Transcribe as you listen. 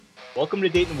Welcome to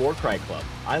Dayton Warcry Club.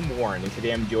 I'm Warren, and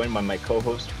today I'm joined by my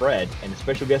co-host Fred and a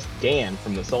special guest Dan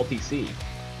from the Salty Sea.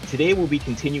 Today we'll be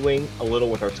continuing a little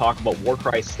with our talk about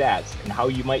Warcry stats and how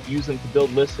you might use them to build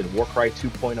lists in Warcry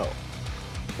 2.0.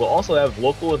 We'll also have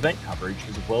local event coverage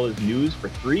as well as news for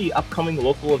 3 upcoming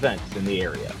local events in the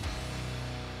area.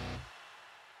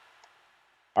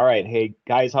 All right, hey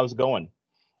guys, how's it going?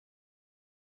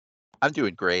 I'm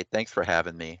doing great. Thanks for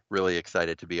having me. Really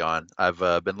excited to be on. I've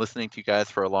been listening to you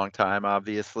guys for a long time,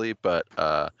 obviously, but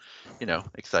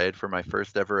excited for my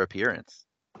first ever appearance.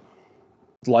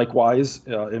 Likewise,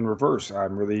 in reverse,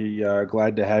 I'm really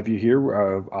glad to have you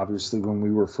here. Obviously, when we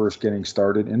were first getting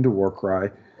started into Warcry,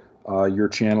 your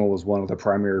channel was one of the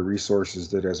primary resources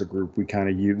that as a group we kind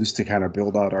of used to kind of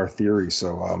build out our theory.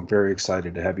 So I'm very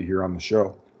excited to have you here on the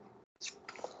show.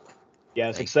 Yeah,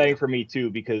 it's exciting for me too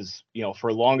because,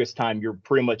 for the longest time, you're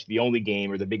pretty much the only game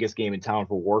or the biggest game in town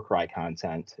for Warcry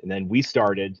content. And then we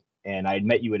started, and I had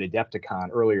met you at Adepticon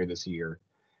earlier this year.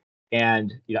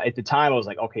 And, at the time I was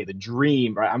like, okay, the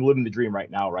dream, right? I'm living the dream right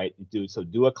now, right? So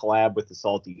do a collab with the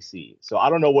Salty Sea. So I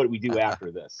don't know what we do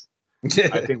after this.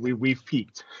 I think we've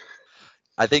peaked.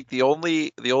 I think the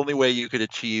only way you could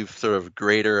achieve sort of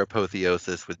greater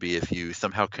apotheosis would be if you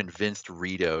somehow convinced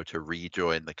Rito to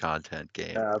rejoin the content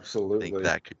game. Absolutely. I think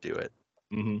that could do it.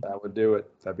 Mm-hmm. That would do it.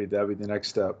 That'd be the next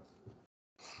step.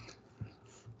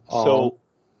 So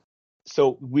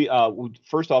we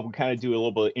first off, we kind of do a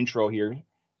little bit of intro here.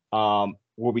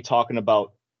 We'll be talking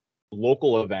about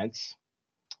local events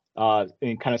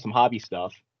and kind of some hobby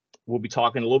stuff. We'll be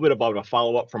talking a little bit about a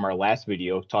follow-up from our last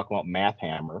video, talking about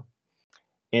MathHammer.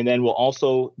 And then we'll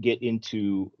also get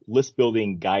into list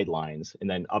building guidelines and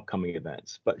then upcoming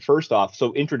events. But first off,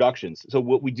 so introductions. So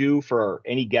what we do for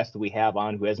any guest that we have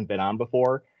on who hasn't been on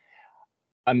before,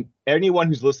 anyone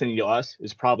who's listening to us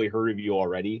has probably heard of you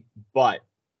already, but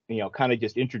kind of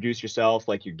just introduce yourself,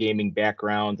 like your gaming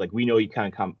background. Like we know you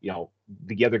kind of come,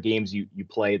 the other games you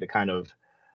play that kind of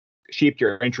shaped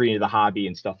your entry into the hobby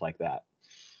and stuff like that.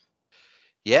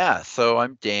 Yeah, so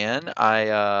I'm Dan.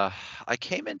 I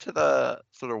came into the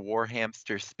sort of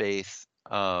Warhamster space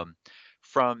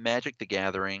from Magic the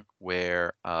Gathering,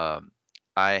 where I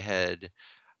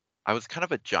was kind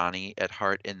of a Johnny at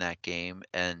heart in that game,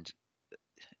 and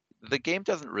the game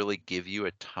doesn't really give you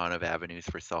a ton of avenues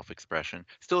for self-expression.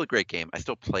 Still a great game. I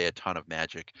still play a ton of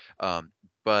Magic,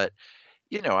 but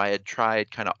I had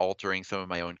tried kind of altering some of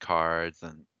my own cards,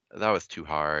 and that was too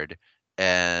hard.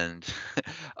 And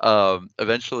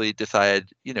eventually decided,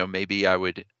 maybe I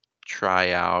would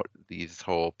try out these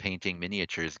whole painting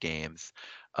miniatures games.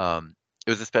 It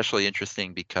was especially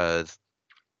interesting because,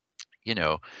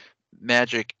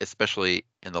 Magic, especially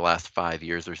in the last 5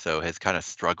 years or so, has kind of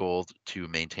struggled to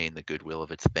maintain the goodwill of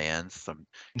its fans. Some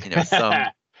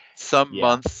Yeah.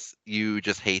 months you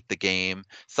just hate the game.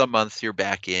 Some months you're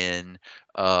back in.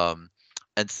 And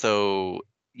so,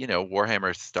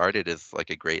 Warhammer started as like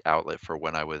a great outlet for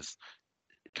when I was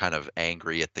kind of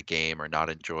angry at the game or not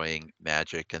enjoying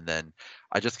Magic. And then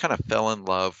I just kind of fell in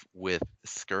love with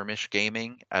skirmish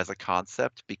gaming as a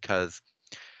concept because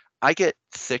I get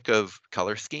sick of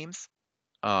color schemes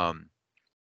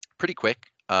pretty quick.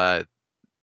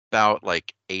 About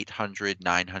like 800,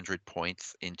 900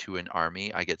 points into an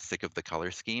army, I get sick of the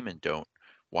color scheme and don't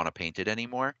want to paint it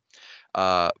anymore.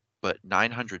 But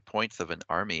 900 points of an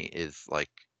army is like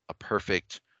a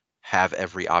perfect have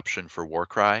every option for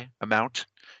Warcry amount,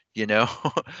 you know?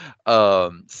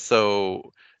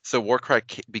 So Warcry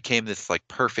became this like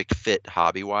perfect fit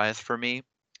hobby-wise for me.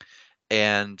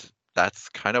 And that's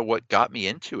kind of what got me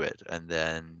into it. And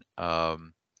then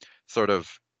sort of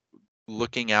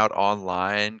looking out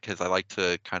online because I like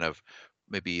to kind of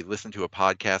maybe listen to a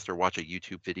podcast or watch a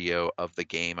YouTube video of the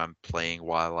game I'm playing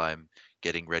while I'm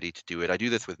getting ready to do it. I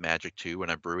do this with Magic too. When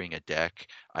I'm brewing a deck,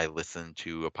 I listen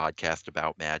to a podcast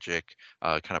about Magic.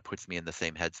 Kind of puts me in the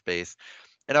same headspace.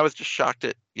 And I was just shocked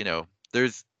at,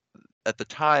 there's at the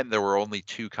time there were only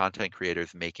 2 content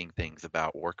creators making things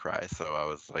about Warcry. So I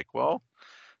was like, well,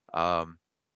 um,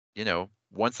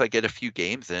 once I get a few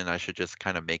games in, I should just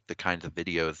kind of make the kinds of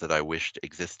videos that I wished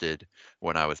existed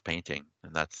when I was painting.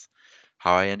 And that's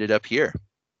how I ended up here.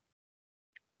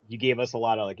 You gave us a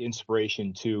lot of like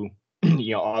inspiration to,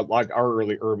 like our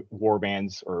early war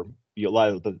bands or a lot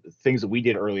of the things that we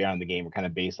did early on in the game were kind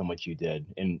of based on what you did.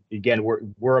 And again,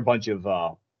 we're a bunch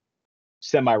of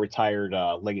semi-retired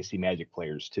legacy Magic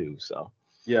players too. So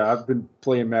yeah, I've been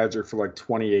playing Magic for like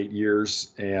 28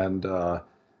 years, and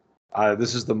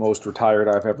this is the most retired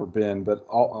I've ever been. But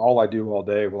all I do all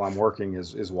day while I'm working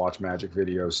is watch Magic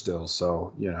videos still.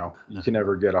 So you can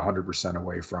never get 100%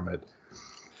 away from it.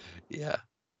 Yeah.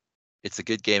 It's a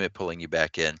good game at pulling you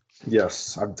back in.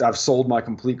 Yes, I've sold my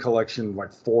complete collection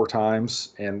like 4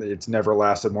 times, and it's never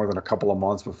lasted more than a couple of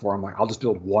months before I'm like, I'll just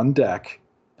build one deck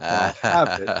and I'll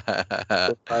have it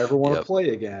if I ever want to play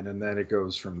again, and then it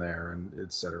goes from there, and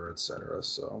et cetera, et cetera.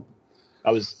 So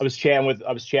I was chatting with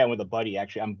a buddy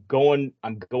actually. I'm going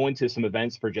to some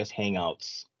events for just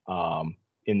hangouts.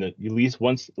 In the at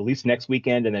least next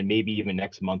weekend, and then maybe even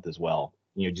next month as well.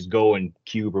 Just go and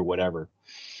cube or whatever.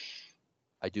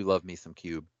 I do love me some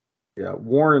cube. Yeah,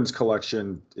 Warren's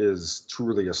collection is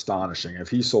truly astonishing. If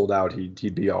he sold out,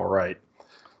 he'd be all right.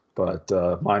 But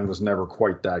mine was never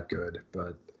quite that good.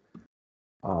 But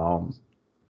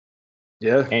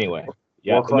yeah. Anyway,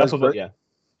 yeah.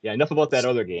 Enough about that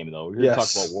other game though. We're here to talk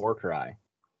about Warcry.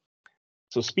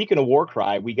 So speaking of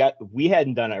Warcry, we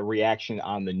hadn't done a reaction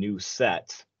on the new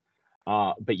set,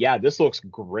 but yeah, this looks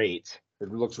great.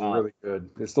 It looks really good.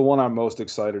 It's the one I'm most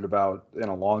excited about in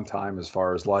a long time, as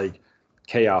far as like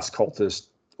Chaos Cultist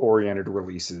oriented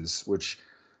releases, which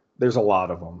there's a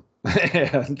lot of them,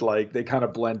 and like they kind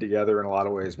of blend together in a lot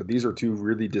of ways. But these are 2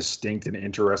 really distinct and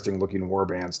interesting looking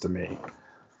warbands to me.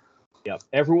 Yeah,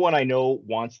 everyone I know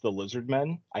wants the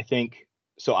Lizardmen. I think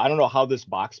so. I don't know how this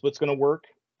box split's going to work.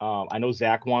 I know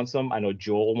Zach wants them. I know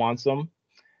Joel wants them.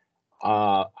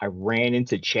 I ran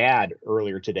into Chad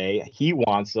earlier today. He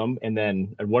wants them. And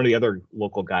then one of the other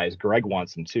local guys, Greg,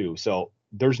 wants them too. So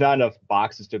there's not enough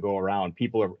boxes to go around.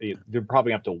 They're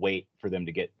probably have to wait for them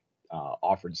to get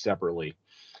offered separately.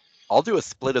 I'll do a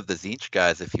split of the Zinch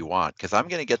guys if you want, because I'm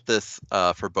going to get this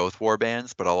for both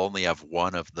warbands, but I'll only have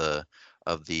one of the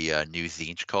new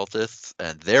Zinch cultists,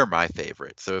 and they're my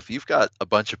favorite. So if you've got a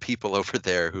bunch of people over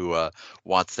there who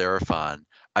want Seraphon,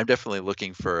 I'm definitely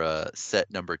looking for set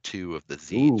number 2 of the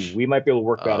Zinch. Ooh, we might be able to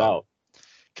work that out.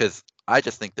 Because I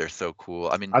just think they're so cool.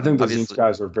 I mean, I think the Zinch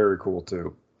guys are very cool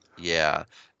too. Yeah,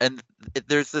 and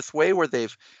there's this way where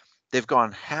they've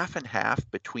gone half and half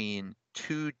between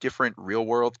 2 different real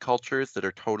world cultures that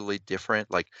are totally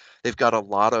different. Like they've got a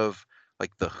lot of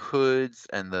like the hoods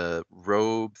and the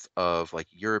robes of like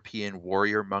European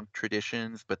warrior monk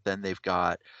traditions, but then they've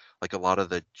got like a lot of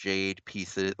the jade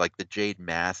pieces, like the jade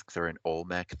masks are an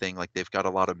Olmec thing. Like they've got a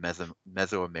lot of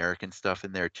Mesoamerican stuff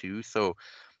in there too. So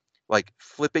like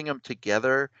flipping them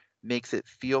together makes it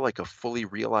feel like a fully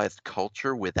realized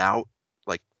culture without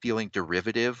like feeling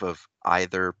derivative of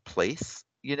either place.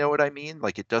 You know what I mean?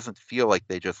 Like it doesn't feel like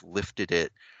they just lifted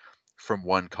it from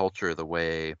one culture the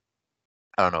way,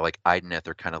 I don't know, like Ideneth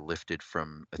are kind of lifted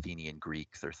from Athenian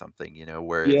Greeks or something,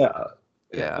 whereas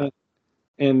yeah.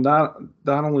 And not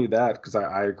only that, because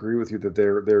I agree with you that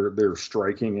they're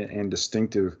striking and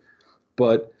distinctive,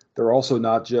 but they're also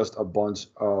not just a bunch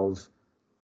of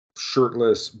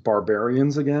shirtless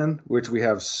barbarians again, which we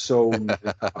have so many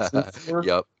options for.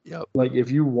 Yep. Like if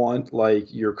you want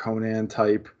like your Conan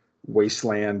type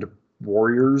wasteland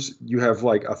warriors, you have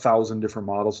like 1,000 different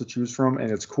models to choose from,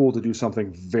 and it's cool to do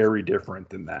something very different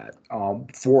than that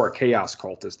for a chaos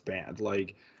cultist band.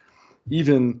 Like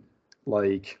even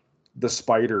like the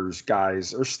spiders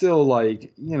guys are still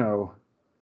like,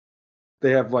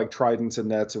 they have like tridents and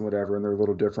nets and whatever, and they're a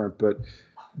little different, but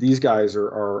these guys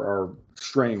are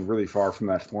straying really far from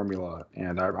that formula,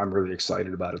 and I'm really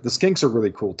excited about it. The skinks are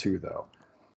really cool too, though.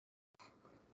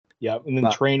 Yeah, and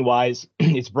then train wise,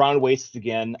 it's brown wastes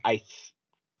again. I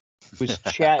was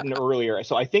chatting earlier,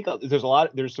 so I think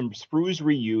there's some sprues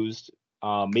reused,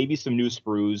 maybe some new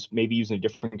sprues, maybe using a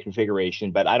different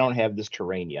configuration, but I don't have this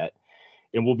terrain yet,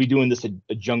 and we'll be doing this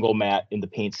a jungle mat in the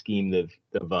paint scheme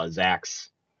of Zach's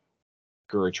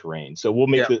Gura terrain. So we'll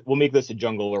make this a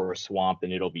jungle or a swamp,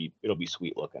 and it'll be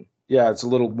sweet looking. Yeah, it's a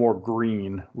little more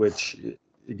green, which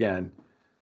again,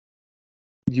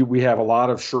 we have a lot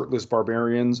of shirtless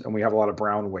barbarians and we have a lot of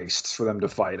brown wastes for them to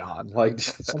fight on. Like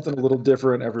something a little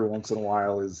different every once in a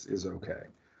while is okay.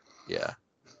 Yeah.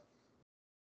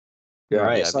 Yeah.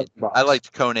 Right. I mean, I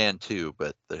liked Conan too,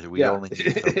 but we only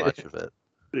need so much of it.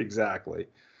 Exactly.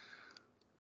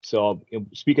 So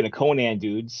speaking of Conan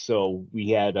dudes, so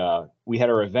we had our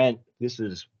event. This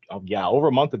is over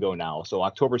a month ago now. So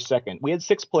October 2nd, we had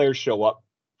 6 players show up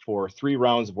for 3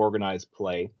 rounds of organized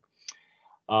play.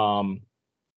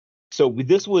 So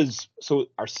this was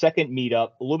our second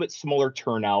meetup, a little bit smaller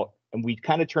turnout, and we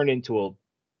kind of turned into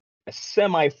a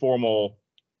semi-formal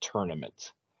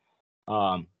tournament.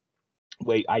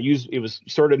 It was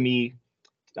sort of me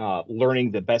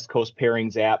learning the Best Coast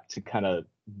Pairings app to kind of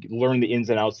learn the ins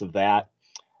and outs of that,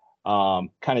 kind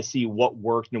of see what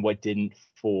worked and what didn't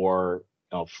for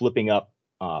flipping up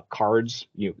cards,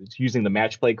 using the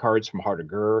match play cards from Heart of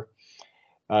Gur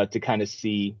to kind of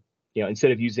see,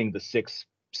 instead of using the 6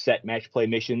 set match play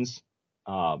missions,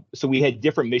 So we had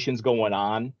different missions going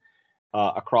on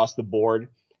across the board.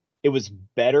 It was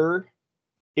better.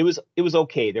 It was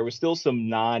okay. There was still some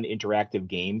non-interactive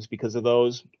games because of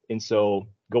those, and so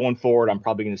going forward, I'm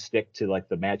probably going to stick to like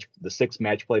the 6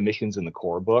 match play missions in the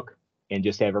core book, and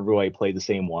just have everybody play the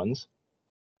same ones.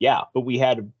 Yeah, but we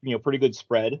had pretty good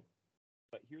spread.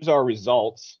 But here's our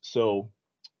results. So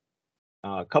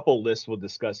a couple lists we'll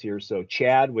discuss here. So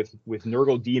Chad with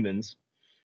Nurgle Demons,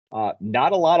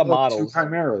 not a lot of models. 2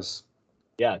 chimeras.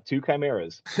 Yeah, 2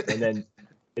 chimeras, and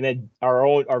then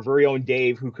our very own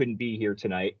Dave, who couldn't be here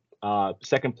tonight,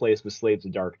 second place with Slaves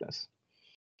of Darkness.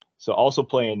 So also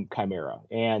playing Chimera.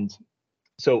 And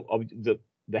so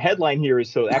the headline here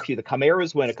is, so actually the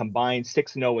Chimeras went a combined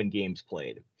 6-0 in games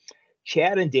played.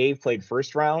 Chad and Dave played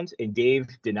first round, and Dave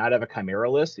did not have a Chimera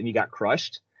list, and he got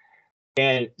crushed.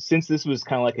 And since this was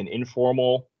kind of like an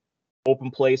informal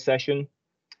open play session,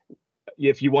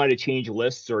 if you wanted to change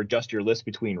lists or adjust your list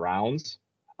between rounds,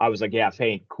 I was like, yeah,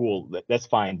 hey, cool, that's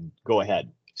fine, go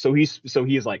ahead. So he's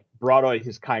like brought out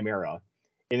his Chimera,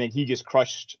 and then he just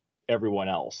crushed everyone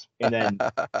else. And then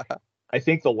I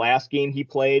think the last game he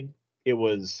played, it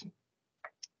was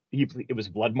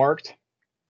blood marked,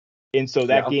 and so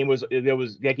that game was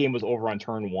over on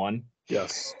turn 1.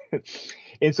 Yes.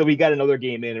 And so we got another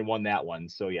game in and won that one.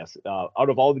 So yes, out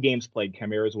of all the games played,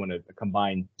 Chimeras won a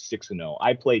combined 6-0.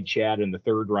 I played Chad in the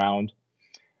 3rd round.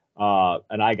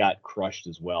 And I got crushed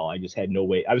as well. I just had no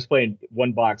way. I was playing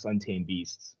 1 box Untamed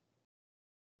Beasts,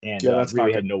 and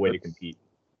really had no way to compete.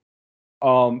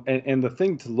 And the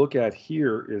thing to look at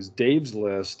here is Dave's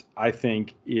list, I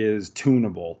think, is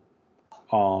tunable.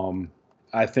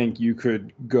 I think you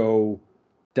could go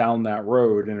down that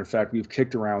road, and in fact, we've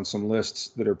kicked around some lists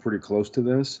that are pretty close to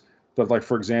this. But like,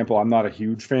 for example, I'm not a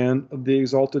huge fan of the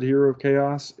Exalted Hero of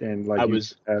Chaos, and like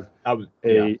Exalted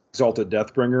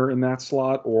Deathbringer in that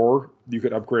slot, or you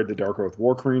could upgrade the Dark Oath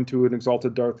Warcry to an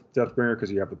Exalted Deathbringer because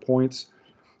you have the points,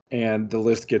 and the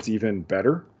list gets even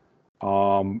better.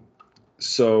 So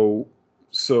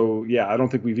yeah, I don't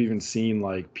think we've even seen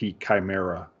like peak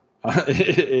Chimera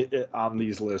on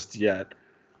these lists yet.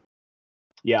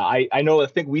 Yeah, I know. I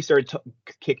think we started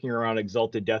kicking around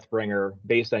Exalted Deathbringer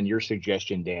based on your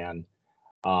suggestion, Dan.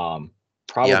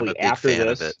 Probably after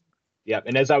this. Yeah,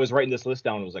 and as I was writing this list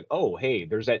down, I was like, oh, hey,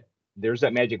 there's that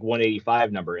magic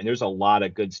 185 number, and there's a lot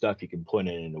of good stuff you can put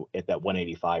in at that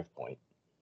 185 point.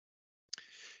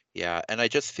 Yeah, and I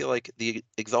just feel like the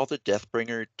Exalted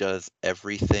Deathbringer does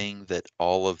everything that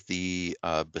all of the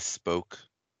bespoke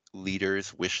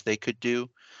leaders wish they could do.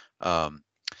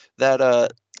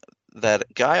 That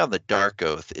guy on the Dark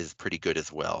Oath is pretty good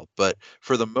as well, but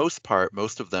for the most part,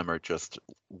 most of them are just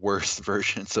worse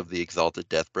versions of the Exalted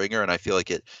Deathbringer, and I feel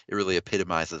like it really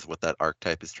epitomizes what that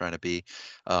archetype is trying to be.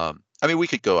 I mean, we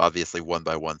could go obviously one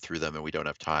by one through them, and we don't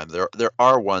have time. There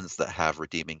are ones that have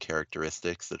redeeming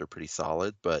characteristics that are pretty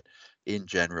solid, but in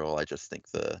general, I just think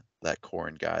that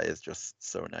Khorne guy is just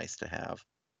so nice to have.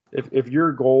 If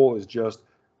your goal is just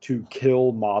to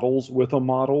kill models with a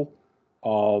model,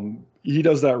 he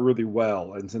does that really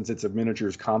well, and since it's a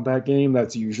miniatures combat game,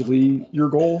 that's usually your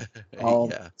goal.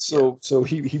 So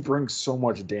he brings so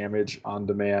much damage on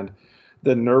demand.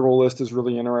 The Nurgle list is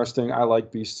really interesting. I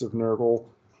like Beasts of Nurgle.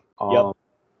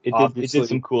 It did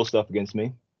some cool stuff against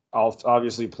me.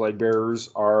 Obviously, Plague Bearers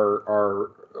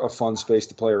are a fun space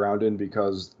to play around in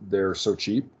because they're so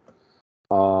cheap.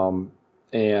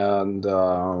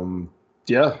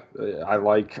 Yeah, I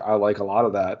like a lot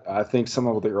of that. I think some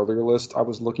of the earlier lists I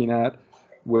was looking at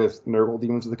with Nurgle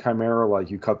Demons of the Chimera,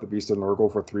 like you cut the Beast of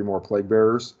Nurgle for 3 more Plague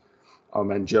Bearers,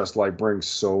 and just like bring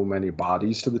so many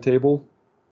bodies to the table.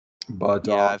 But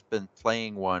yeah, I've been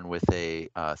playing one with a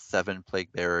 7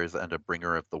 Plague Bearers and a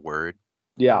Bringer of the Word.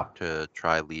 Yeah, to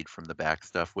try lead from the back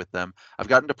stuff with them. I've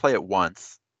gotten to play it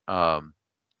once, and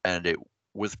it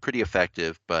was pretty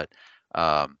effective, but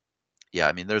yeah,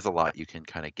 I mean, there's a lot you can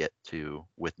kind of get to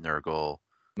with Nurgle.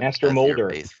 Master Molder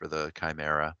base for the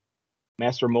Chimera.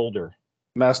 Master Molder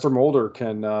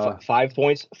can 5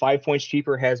 points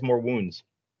cheaper, has more wounds.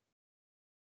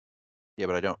 Yeah,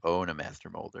 but I don't own a Master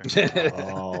Molder.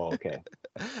 Oh, okay.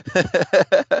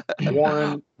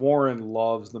 Warren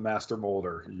loves the Master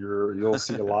Molder. You'll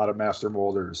see a lot of Master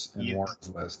Molders in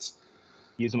Warren's lists.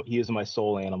 He is my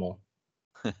soul animal.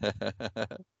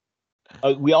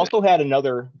 We also had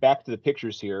another, back to the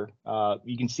pictures here.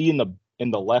 You can see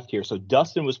in the left here. So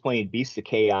Dustin was playing Beasts of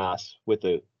Chaos with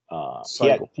a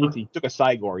he took a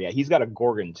Cygor. Yeah, he's got a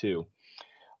Gorgon too.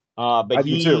 But I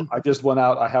do too. I just went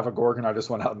out. I have a Gorgon. I just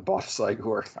went out and bought a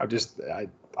Cygor.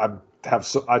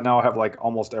 I now have like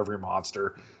almost every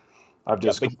monster. I've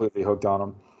just completely hooked on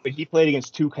them. But he played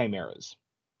against 2 Chimeras.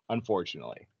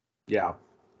 unfortunately. Yeah.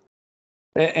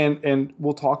 And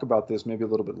we'll talk about this maybe a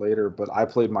little bit later, but I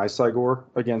played my Cygor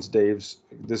against Dave's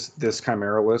this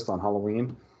Chimera list on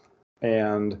Halloween,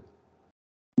 and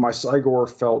my Cygor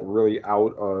felt really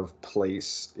out of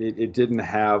place. It didn't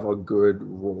have a good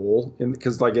role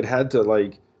because like it had to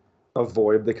like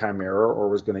avoid the Chimera or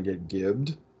was going to get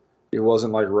gibbed. It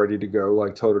wasn't like ready to go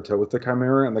like toe to toe with the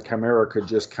Chimera, and the Chimera could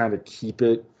just kind of keep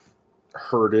it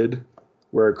herded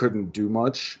where it couldn't do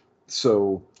much.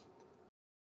 So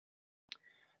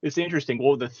it's interesting.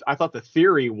 Well, I thought the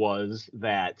theory was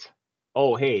that,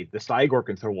 oh, hey, the Cygor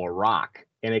can throw a rock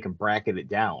and it can bracket it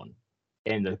down,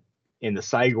 and the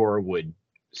Cygor would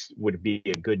be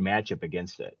a good matchup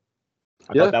against it.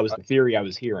 I thought that was the theory I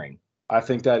was hearing. I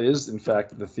think that is in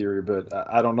fact the theory, but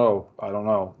I don't know.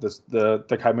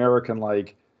 The Chimera can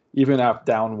like even if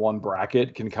down one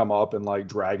bracket can come up and like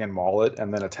drag and maul it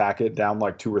and then attack it down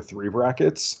like 2 or 3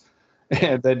 brackets,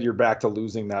 and then you're back to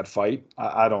losing that fight.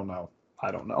 I don't know.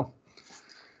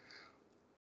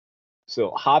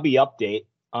 So hobby update,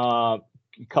 a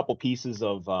couple pieces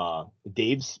of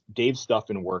Dave's stuff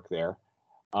in work there.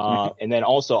 And then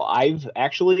also I've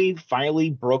actually finally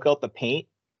broke out the paint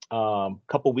a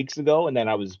couple weeks ago, and then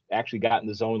I was actually got in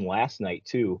the zone last night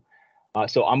too.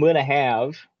 So I'm going to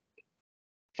have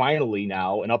finally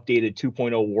now an updated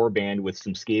 2.0 warband with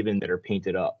some Skaven that are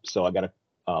painted up. So I got at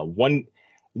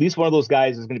least one of those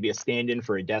guys is going to be a stand-in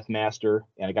for a Death Master,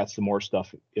 and I got some more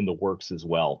stuff in the works as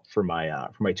well for my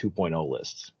 2.0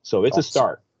 lists. So it's a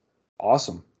start.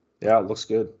 Awesome. Yeah, it looks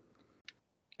good.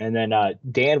 And then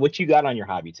Dan, what you got on your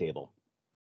hobby table?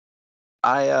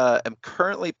 I am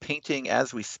currently painting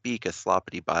as we speak a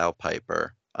Sloppity Bile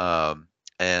Piper.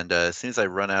 And as soon as I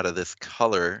run out of this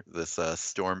color, this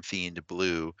Storm Fiend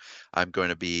blue, I'm going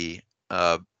to be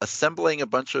assembling a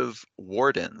bunch of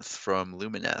Wardens from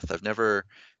Lumineth. I've never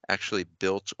actually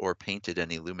built or painted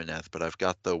any Lumineth, but I've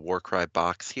got the Warcry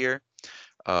box here.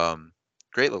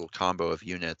 Great little combo of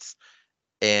units.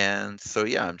 And so,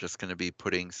 yeah, I'm just going to be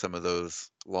putting some of those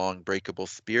long breakable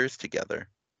spears together.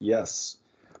 Yes.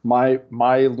 My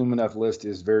Lumineth list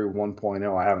is very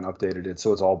 1.0. I haven't updated it,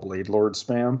 so it's all Blade Lord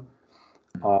spam,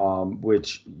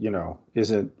 which,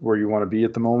 isn't where you want to be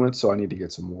at the moment. So I need to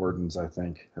get some Wardens, I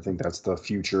think. I think that's the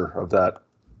future of that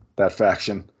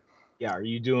faction. Yeah,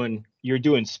 you're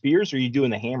doing spears, or are you doing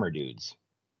the hammer dudes?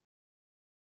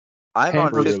 I'm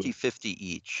on 50-50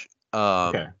 each.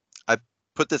 Okay. I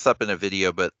put this up in a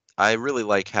video, but I really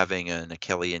like having an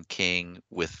Achillean King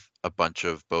with a bunch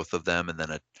of both of them, and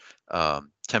then a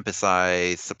Tempest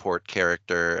Eye support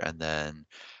character, and then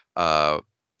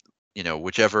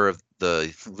whichever of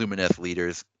the Lumineth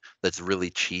leaders that's really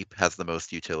cheap has the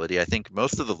most utility. I think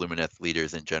most of the Lumineth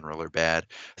leaders in general are bad.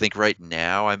 I think right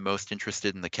now I'm most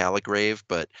interested in the Caligrave,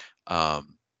 but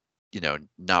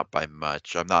not by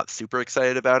much. I'm not super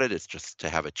excited about it. It's just to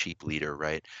have a cheap leader,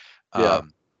 right? Yeah.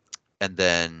 And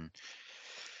then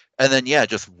yeah,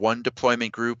 just one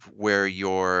deployment group where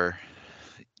your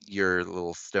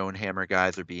little Stonehammer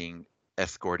guys are being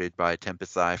escorted by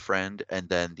Tempest Eye friend, and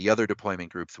then the other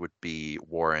deployment groups would be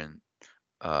Warden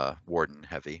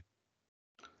heavy.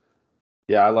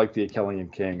 Yeah, I like the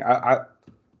Achillean King.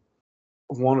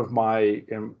 One of my,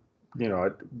 and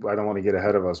I don't want to get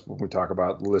ahead of us when we talk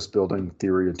about list building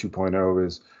theory in 2.0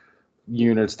 is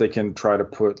units that can try to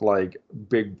put like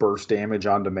big burst damage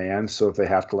on demand. So if they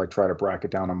have to like try to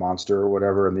bracket down a monster or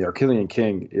whatever, and the Achillean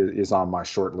King is on my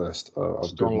short list of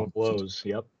Storm of Blows.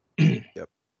 Yep. Yep.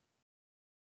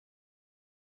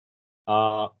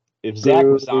 If Zach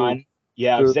was on,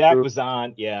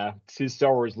 it's his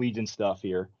Star Wars Legion stuff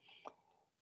here.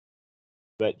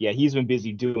 But yeah, he's been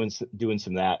busy doing some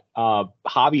of that.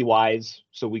 Hobby wise,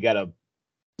 so we got a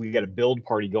build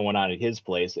party going on at his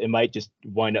place. It might just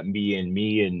wind up being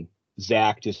me and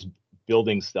Zach just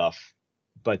building stuff.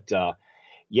 But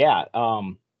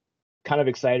kind of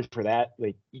excited for that.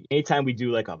 Like anytime we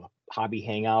do like a hobby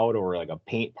hangout or like a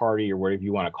paint party or whatever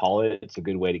you want to call it, it's a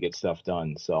good way to get stuff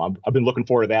done. So I've been looking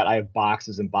forward to that. I have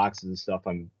boxes and boxes of stuff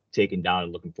I'm taking down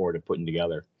and looking forward to putting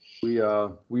together. We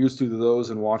used to do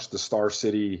those and watch the Star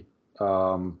City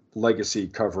Legacy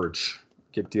coverage.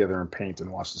 Get together and paint and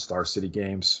watch the Star City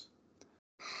games.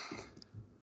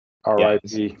 All right.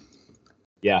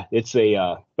 Yeah, it's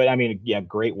but I mean, yeah,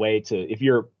 great way to if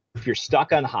you're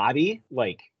stuck on hobby,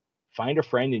 like find a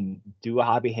friend and do a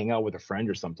hobby hangout with a friend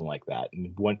or something like that.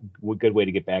 And one good way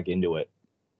to get back into it.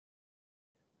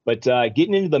 But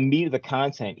getting into the meat of the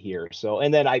content here. So,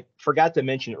 and then I forgot to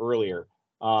mention earlier.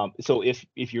 So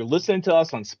if you're listening to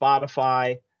us on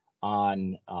Spotify,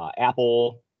 on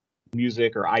Apple,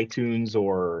 Music or iTunes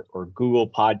or Google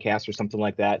Podcasts or something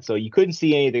like that. So you couldn't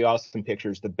see any of the awesome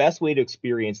pictures. The best way to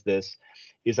experience this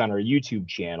is on our YouTube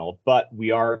channel, but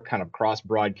we are kind of cross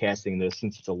broadcasting this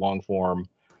since it's a long form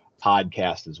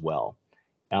podcast as well.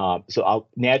 So I'll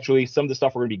naturally, some of the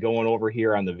stuff we're going to be going over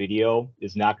here on the video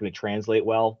is not going to translate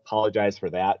well. Apologize for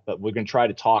that, but we're going to try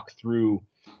to talk through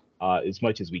as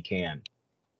much as we can.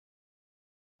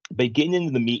 But getting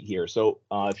into the meat here. So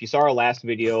if you saw our last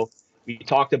video, we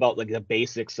talked about like the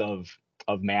basics of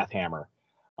MathHammer,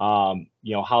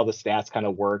 you know, how the stats kind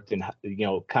of worked and, you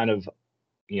know, kind of,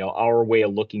 you know, our way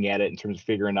of looking at it in terms of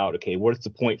figuring out, okay, what is the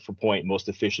point for point most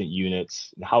efficient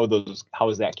units? How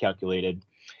is that calculated?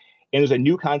 And there's a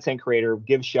new content creator.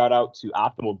 Give a shout out to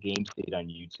Optimal Game State on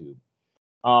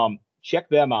YouTube. Check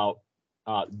them out.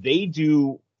 They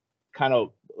do kind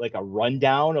of like a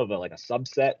rundown of like a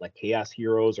subset, like Chaos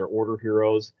Heroes or Order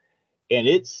Heroes, and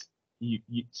it's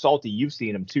Salty, you've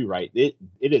seen them too, right? It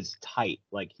is tight.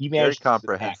 Like he Very managed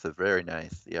comprehensive, very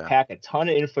nice. Yeah. Pack a ton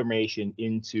of information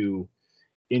into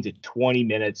 20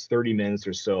 minutes, 30 minutes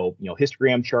or so, you know,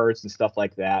 histogram charts and stuff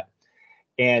like that.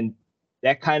 And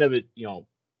that kind of, you know,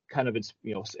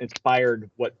 inspired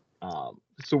what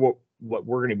what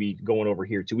we're going to be going over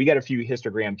here too. We got a few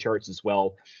histogram charts as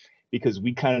well, because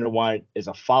we kind of want, as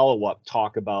a follow-up,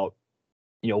 talk about,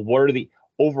 you know, what are the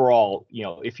overall, you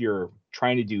know, if you're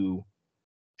trying to do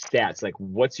stats, like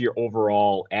what's your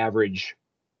overall average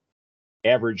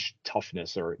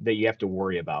toughness or that you have to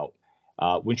worry about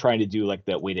when trying to do like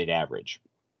that weighted average.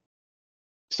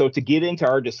 So to get into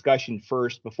our discussion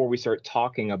first, before we start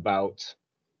talking about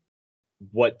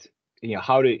what, you know,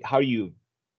 how do you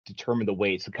determine the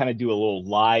weight, so kind of do a little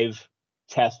live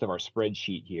test of our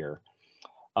spreadsheet here.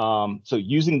 So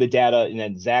using the data, and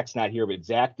then Zach's not here, but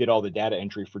Zach did all the data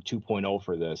entry for 2.0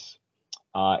 for this.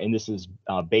 And this is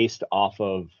based off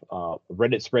of a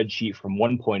Reddit spreadsheet from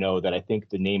 1.0 that I think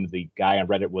the name of the guy on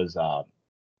Reddit was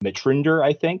Matrinder,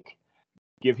 I think.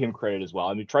 Give him credit as well.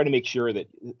 I mean, try to make sure that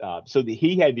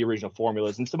he had the original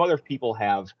formulas, and some other people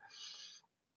have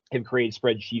created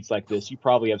spreadsheets like this. You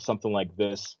probably have something like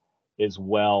this as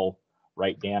well,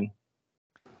 right, Dan?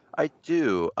 I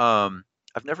do.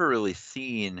 I've never really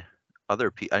seen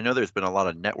other people. I know there's been a lot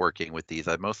of networking with these.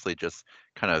 I mostly just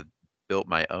kind of built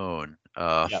my own.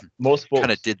 Most folks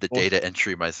kind of did the data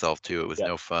entry myself too. It was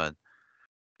no fun.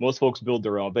 Most folks build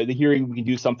their own, but here we can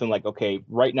do something like, okay,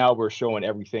 right now we're showing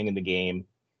everything in the game.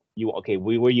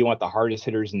 Where you want the hardest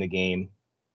hitters in the game?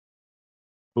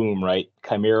 Boom, right?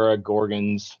 Chimera,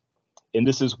 Gorgons, and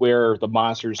this is where the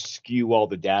monsters skew all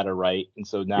the data, right? And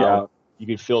so now you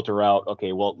can filter out,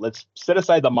 okay, well, let's set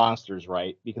aside the monsters,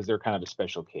 right? Because they're kind of a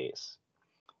special case.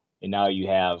 And now you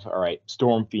have, all right,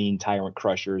 Storm Fiend, Tyrant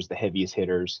Crushers, the heaviest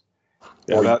hitters.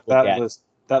 Yeah,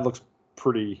 that looks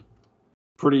pretty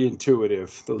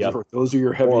intuitive. Those are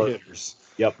your heavy hitters.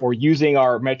 Yep. Or using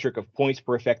our metric of points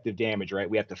per effective damage, right?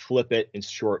 We have to flip it and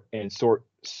sort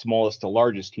smallest to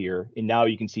largest here. And now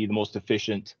you can see the most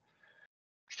efficient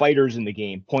fighters in the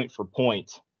game, point for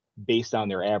point, based on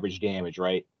their average damage,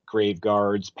 right? Grave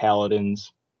Guards,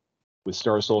 Paladins with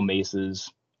Star Soul Maces,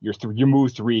 your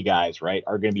move 3 guys, right,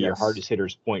 are going to be your hardest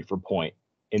hitters point for point.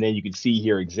 And then you can see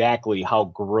here exactly how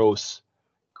gross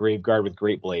Grave Guard with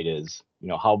Great Blade is, you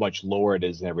know, how much lower it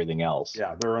is than everything else.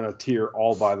 Yeah, they're in a tier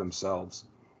all by themselves.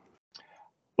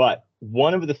 But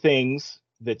one of the things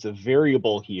that's a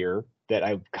variable here that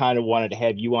I kind of wanted to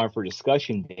have you on for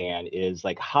discussion, Dan, is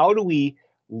like, how do we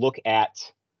look at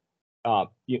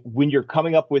when you're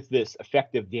coming up with this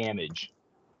effective damage,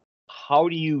 how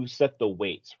do you set the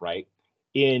weights, right?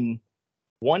 In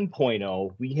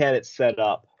 1.0, we had it set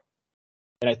up,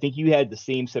 and I think you had the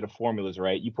same set of formulas,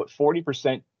 right? You put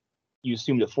 40%, you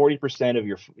assume that 40% of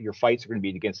your fights are going to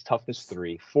be against toughness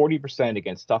 3, 40%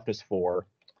 against toughness 4,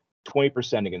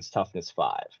 20% against toughness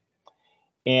 5.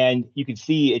 And you can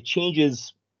see it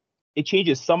changes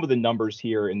some of the numbers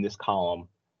here in this column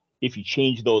if you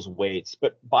change those weights,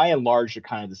 but by and large they're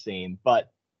kind of the same.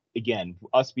 But again,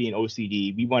 us being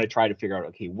OCD, we want to try to figure out,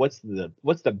 okay, what's the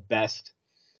best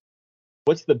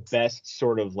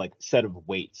sort of like set of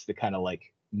weights that kind of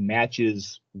like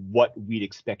matches what we'd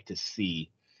expect to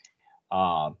see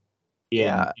in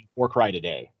Warcry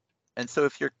today. And so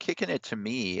if you're kicking it to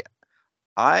me,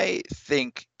 I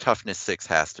think toughness 6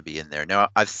 has to be in there. Now,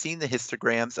 I've seen the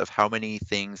histograms of how many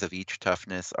things of each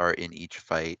toughness are in each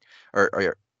fight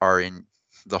or are in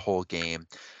the whole game.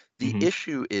 The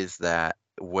issue is that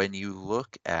when you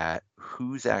look at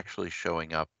who's actually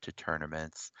showing up to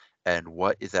tournaments and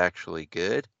what is actually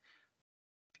good,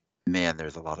 man,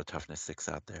 there's a lot of toughness 6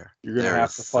 out there. You're going to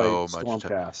have to fight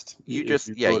Stormcast. You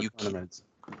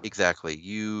Exactly.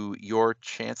 Your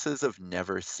chances of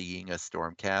never seeing a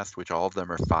Stormcast, which all of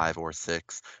them are 5 or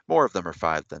 6, more of them are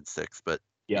 5 than 6, but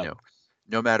you Yep. know,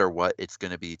 no matter what, it's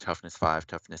going to be toughness 5,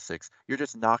 toughness 6. You're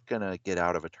just not going to get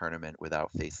out of a tournament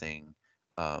without facing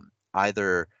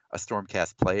either a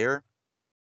Stormcast player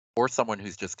or someone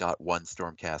who's just got one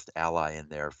Stormcast ally in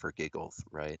there for giggles,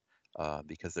 right?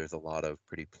 Because there's a lot of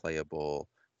pretty playable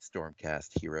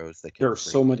Stormcast heroes that can There are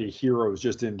so bring many heroes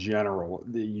just in general.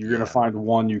 You're going yeah. to find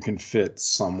one you can fit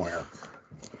somewhere.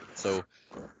 So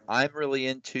I'm really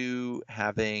into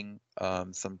having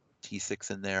some T6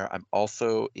 in there. I'm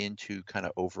also into kind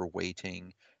of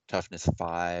overweighting toughness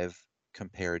 5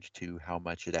 compared to how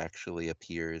much it actually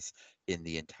appears in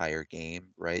the entire game,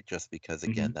 right? Just because,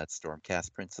 again, that's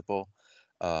Stormcast principle.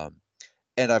 Um,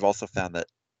 and I've also found that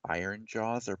Iron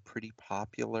Jaws are pretty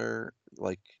popular.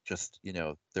 Like, just,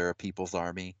 they're a people's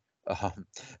army. Um,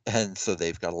 and so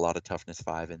they've got a lot of toughness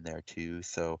 5 in there too.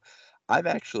 So I'm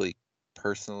actually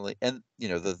personally, and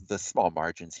the small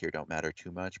margins here don't matter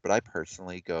too much, but I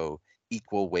personally go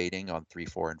equal weighting on 3,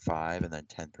 4, and 5, and then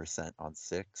 10% on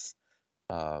 6.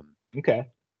 Okay.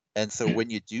 And so when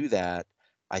you do that,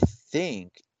 I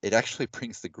think it actually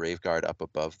brings the Graveguard up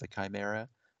above the Chimera.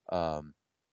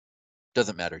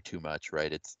 Doesn't matter too much,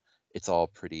 right? It's all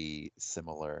pretty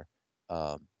similar.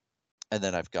 And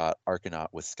then I've got Arcanaut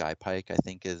with Skypike, I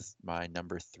think is my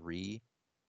number 3.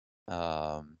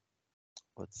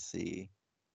 Let's see.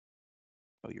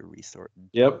 Oh, you're resorting.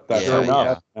 Yep, that's Yeah,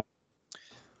 enough. yeah.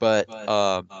 But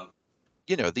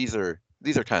these are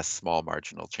kind of small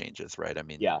marginal changes, right? I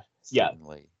mean, Yeah.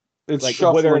 certainly. It's Like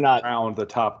shuffling whether or not around the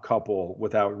top couple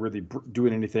without really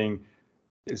doing anything.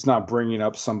 It's not bringing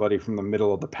up somebody from the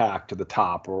middle of the pack to the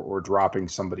top or dropping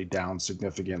somebody down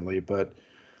significantly. But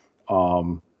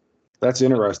that's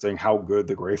interesting how good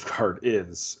the Graveguard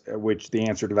is, which the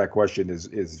answer to that question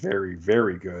is very,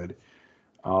 very good.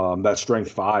 That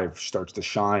strength 5 starts to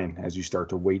shine as you start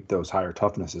to weight those higher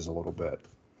toughnesses a little bit.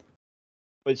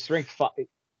 but strength 5,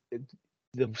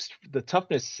 the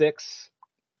toughness 6.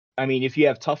 I mean, if you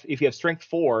have strength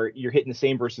 4, you're hitting the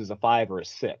same versus a 5 or a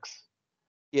 6.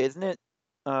 Yeah, isn't it?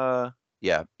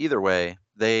 Yeah. Either way,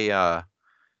 they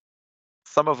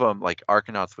some of them like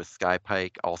Arcanauts with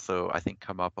Skypike also I think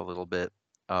come up a little bit.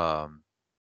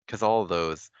 Because all of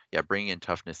those, yeah, bringing in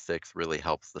toughness 6 really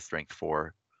helps the strength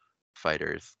 4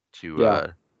 fighters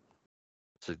to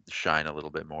shine a little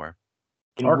bit more.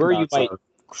 And where you Arcanauts might are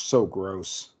so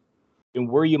gross. and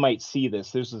where you might see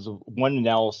this, this is one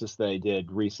analysis that I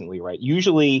did recently, right?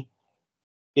 Usually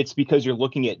it's because you're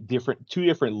looking at two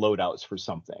different loadouts for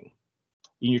something.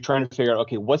 And you're trying to figure out,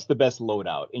 okay, what's the best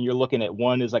loadout? And you're looking at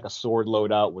one is like a sword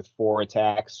loadout with 4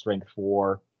 attacks, strength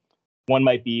 4. One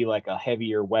might be like a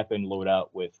heavier weapon loadout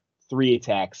with 3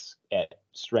 attacks at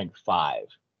strength 5.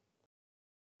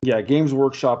 Yeah, Games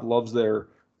Workshop loves their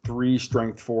 3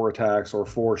 strength 4 attacks or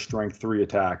 4 strength 3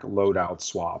 attack loadout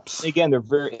swaps. Again, they're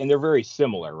very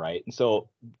similar, right? And so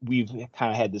we've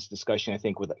kind of had this discussion, I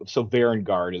think, so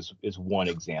Varangard is one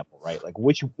example, right? Like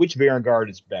which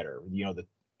Varangard is better?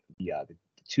 The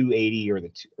 280 or the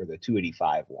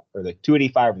 285 one, or the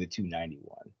 285 or the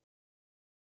 291.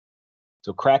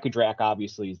 So Krakadrak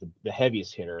obviously is the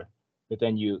heaviest hitter, but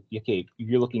then you're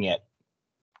looking at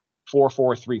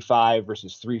 4-4-3-5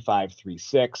 versus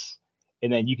 3-5-3-6,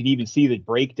 and then you can even see the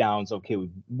breakdowns. Okay,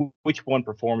 which one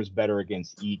performs better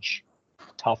against each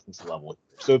toughness level.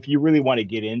 So if you really want to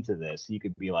get into this, you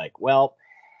could be like, well,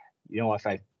 if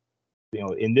I,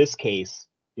 in this case,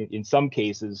 in some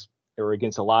cases, or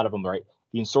against a lot of them, right,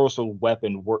 the ensorcelled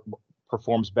weapon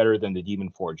performs better than the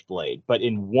Demon Forge blade. But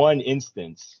in one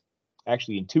instance,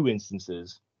 actually in 2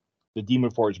 instances, the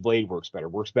Demon Forge blade works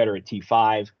better at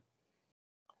T5,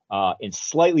 and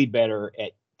slightly better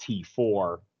at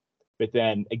T4. But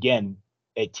then again,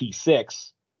 at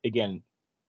T6, again,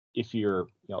 if you're,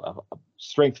 a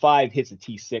strength 5 hits a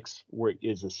T6 where it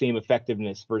is the same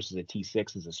effectiveness versus a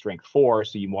T6 is a strength 4,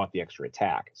 so you want the extra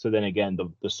attack. So then again,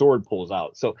 the sword pulls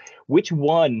out. So which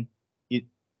one,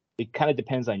 it kind of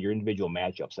depends on your individual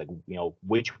matchups, like,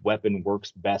 which weapon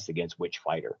works best against which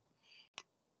fighter.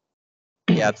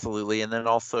 Yeah, absolutely. And then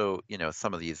also,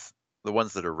 some of these, the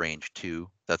ones that are range 2,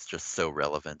 that's just so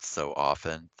relevant so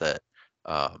often that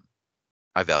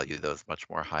I value those much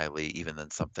more highly, even than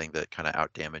something that kind of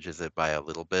out damages it by a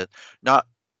little bit. Not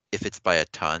if it's by a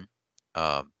ton,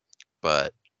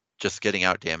 but just getting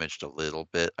out damaged a little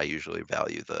bit, I usually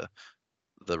value the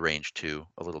range 2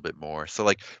 a little bit more. So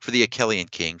like for the Achillean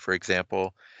King, for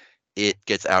example, it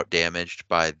gets out damaged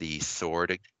by the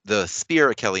sword. The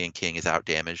spear Achillean King is out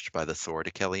damaged by the sword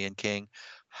Achillean King.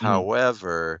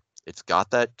 However, it's got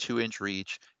that 2-inch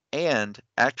reach, and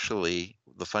actually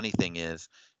the funny thing is,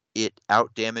 it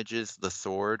out damages the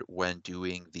sword when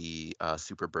doing the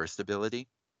super burst ability.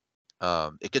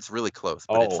 It gets really close,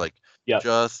 but it's Oh, like yeah,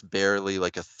 just barely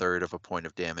like a third of a point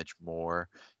of damage more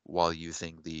while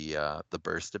using the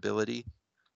burst ability.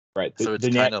 right. So it's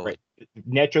kind of like,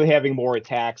 Naturally having more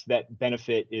attacks, that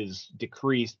benefit is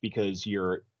decreased because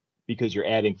you're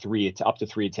adding up to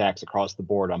three attacks across the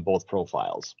board on both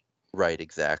profiles. right,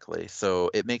 exactly. So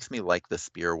it makes me like the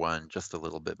spear one just a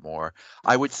little bit more.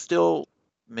 I would still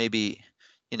maybe,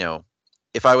 you know,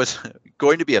 if I was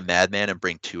going to be a madman and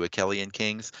bring two Achillean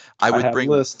Kings, I I would have bring,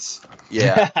 lists.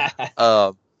 yeah,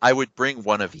 I would bring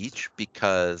one of each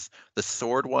because the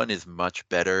sword one is much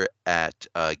better at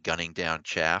gunning down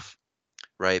chaff,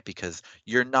 right? Because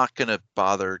you're not going to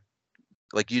bother,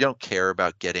 like, you don't care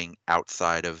about getting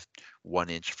outside of 1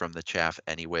 inch from the chaff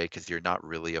anyway, because you're not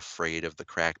really afraid of the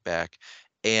crackback,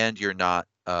 and you're not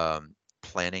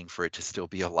planning for it to still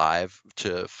be alive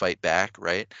to fight back,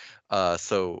 right?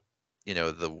 So,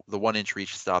 the 1 inch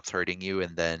reach stops hurting you,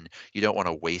 and then you don't want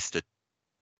to waste a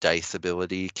dice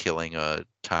ability killing a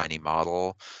tiny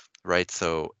model, right?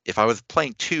 So if I was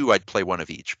playing two, I'd play one of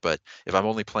each, but if I'm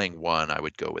only playing one, I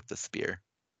would go with the spear.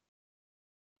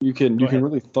 You can Go you can ahead.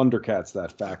 really Thundercats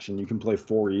that faction. You can play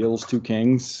 4 eels, 2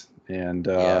 kings, and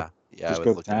Yeah, I just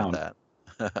go was to looking at town.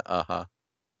 that. Uh-huh.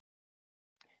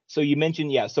 So you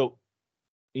mentioned, yeah. So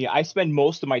yeah, I spend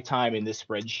most of my time in this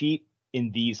spreadsheet in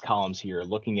these columns here,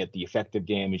 looking at the effective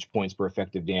damage, points per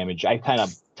effective damage. I kind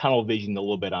of tunnel visioned a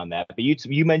little bit on that, but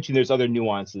you mentioned there's other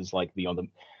nuances like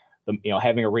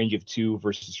having a range of 2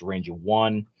 versus a range of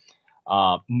 1.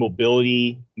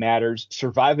 Mobility matters.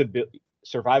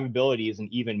 Survivability is an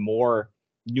even more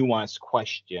nuanced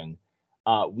question.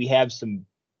 We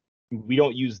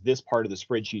don't use this part of the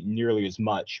spreadsheet nearly as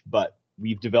much, but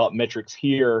we've developed metrics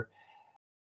here.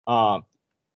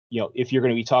 If you're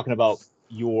going to be talking about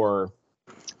your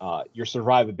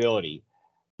survivability,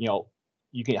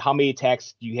 how many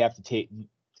attacks do you have to take?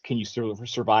 Can you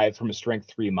survive from a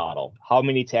strength 3 model? How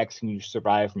many attacks can you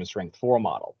survive from a strength 4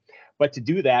 model? But to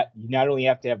do that, you not only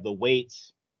have to have the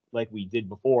weights like we did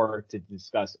before to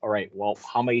discuss, all right, well,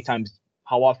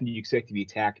 how often do you expect to be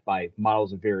attacked by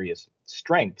models of various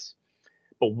strengths?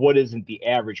 But what isn't the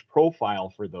average profile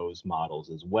for those models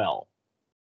as well?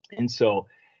 And so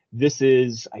this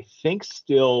is, I think,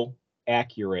 still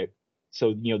accurate.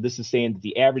 So, this is saying that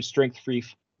the average strength 3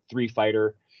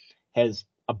 fighter has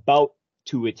about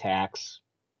 2 attacks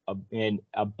and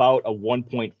about a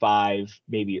 1.5,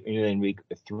 maybe, and then we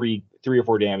 3 or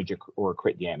 4 damage or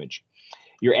crit damage.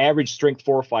 Your average strength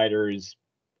 4 fighter is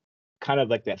kind of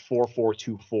like that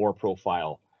 4-4-2-4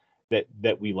 profile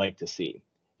that we like to see.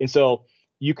 And so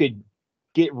you could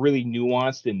get really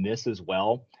nuanced in this as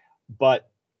well, but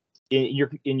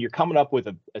you're coming up with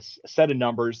a set of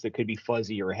numbers that could be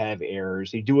fuzzy or have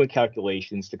errors. You're doing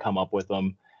calculations to come up with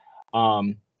them.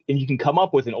 And you can come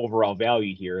up with an overall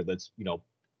value here that's,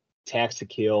 attacks to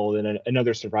kill, and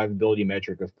another survivability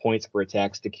metric of points per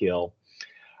attacks to kill.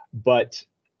 But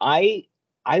I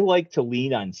like to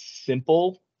lean on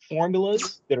simple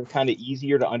formulas that are kind of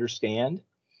easier to understand.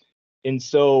 And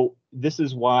so this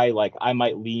is why, like, I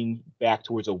might lean back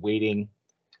towards a weighting.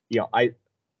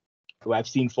 I've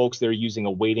seen folks that are using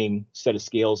a weighting set of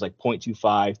scales like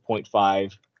 0.25,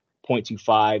 0.5,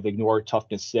 0.25, ignore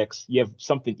toughness 6. You have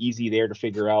something easy there to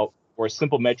figure out, or a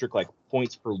simple metric like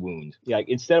points per wound. Yeah,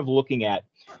 instead of looking at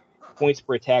points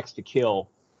per attacks to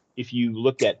kill, if you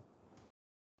looked at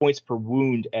points per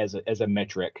wound as a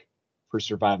metric for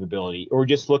survivability, or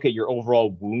just look at your overall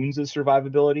wounds as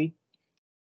survivability,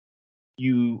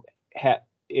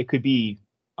 it could be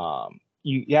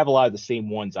you have a lot of the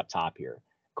same ones up top here.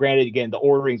 Granted, again, the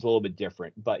ordering is a little bit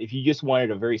different, but if you just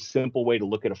wanted a very simple way to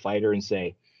look at a fighter and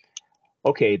say,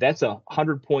 okay, that's a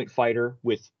 100-point fighter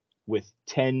with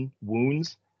 10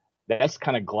 wounds, that's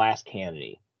kind of glass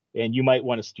cannon-y, and you might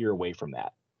want to steer away from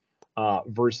that.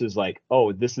 Versus like,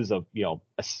 oh, this is a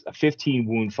 15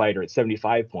 wound fighter at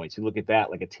 75 points. You look at that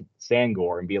like a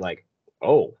Sangor and be like,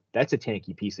 oh, that's a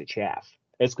tanky piece of chaff.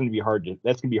 That's going to be hard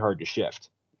to shift.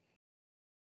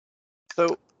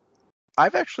 So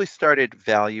I've actually started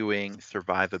valuing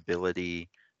survivability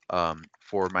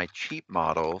for my cheap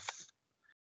models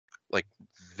like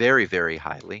very, very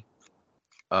highly.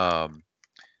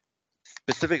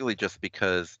 Specifically just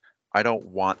because I don't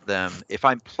want them, if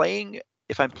I'm playing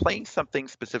something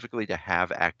specifically to have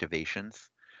activations,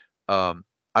 I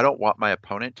don't want my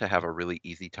opponent to have a really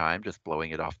easy time just blowing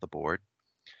it off the board.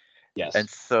 Yes. And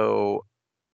so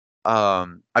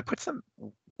I put some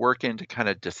work in to kind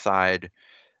of decide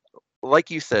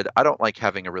like you said, I don't like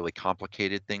having a really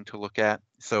complicated thing to look at.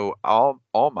 So all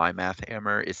my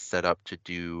MathHammer is set up to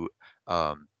do,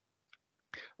 um,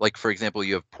 like for example,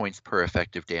 you have points per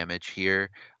effective damage here.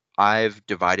 I've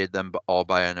divided them all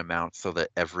by an amount so that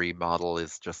every model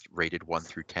is just rated 1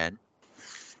 through 10.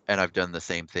 And I've done the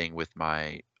same thing with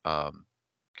my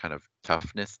kind of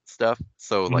toughness stuff.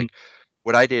 So Mhm. like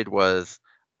what I did was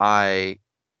I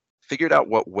figured out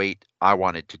what weight I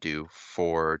wanted to do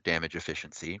for damage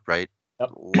efficiency, right? Yep.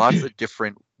 Lots of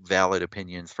different valid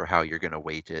opinions for how you're going to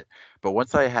weight it. But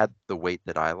once I had the weight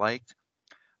that I liked,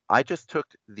 I just took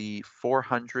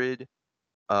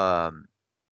um,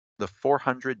 the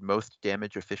 400 most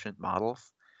damage efficient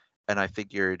models, and I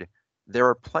figured there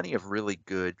are plenty of really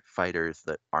good fighters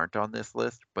that aren't on this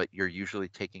list, but you're usually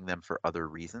taking them for other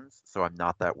reasons. So I'm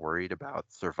not that worried about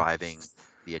surviving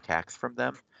the attacks from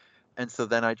them. And so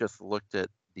then I just looked at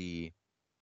the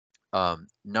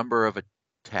number of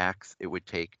attacks it would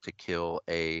take to kill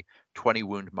a 20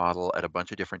 wound model at a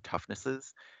bunch of different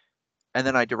toughnesses. And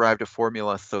then I derived a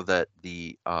formula so that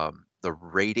the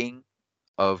rating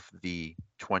of the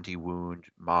 20 wound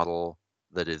model,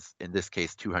 that is in this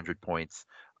case 200 points,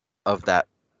 of that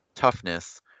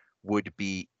toughness would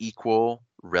be equal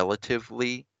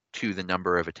relatively to the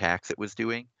number of attacks it was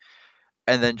doing,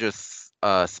 and then just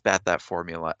spat that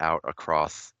formula out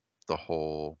across the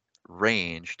whole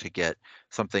range to get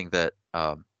something that,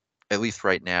 at least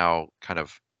right now, kind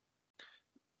of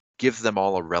gives them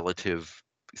all a relative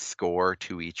score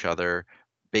to each other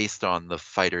based on the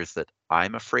fighters that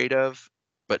I'm afraid of,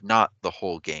 but not the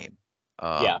whole game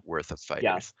Yeah. worth of Yeah.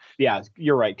 fighters. Yeah.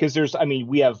 You're right. Because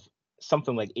we have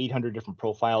something like 800 different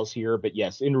profiles here, but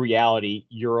yes, in reality,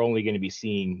 you're only going to be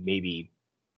seeing maybe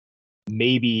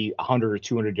 100 or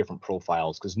 200 different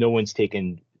profiles because no one's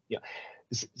taken,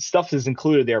 stuff is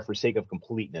included there for sake of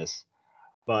completeness,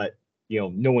 but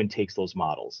no one takes those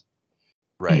models.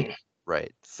 Right.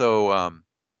 Right. So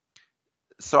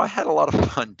I had a lot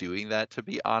of fun doing that, to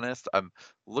be honest. I'm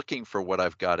looking for what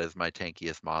I've got as my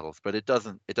tankiest models, but it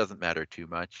doesn't matter too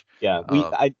much. Yeah,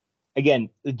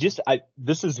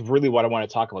 this is really what I want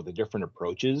to talk about, the different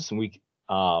approaches. And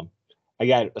I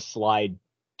got a slide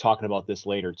talking about this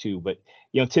later too, but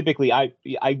typically I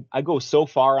go so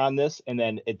far on this, and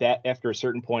then after a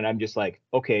certain point, I'm just like,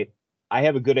 okay, I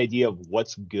have a good idea of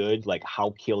what's good, like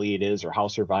how killy it is or how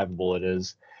survivable it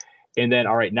is. And then,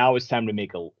 all right, now it's time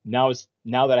to now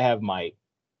that I have my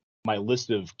list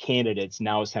of candidates,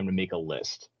 now it's time to make a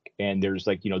list. And there's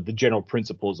like, the general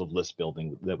principles of list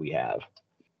building that we have.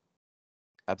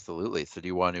 Absolutely. So do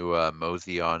you want to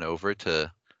mosey on over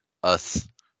to us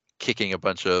kicking a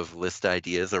bunch of list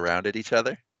ideas around at each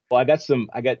other? Well, I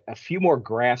got a few more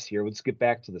graphs here. Let's get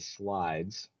back to the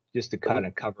slides just to kind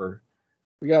of cover.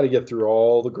 We got to get through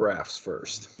all the graphs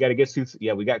first. We got to get through.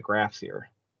 Yeah, we got graphs here.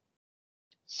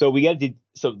 So I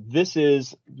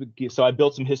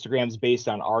built some histograms based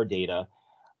on our data.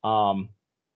 I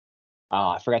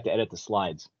forgot to edit the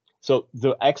slides. So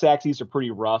the x-axes are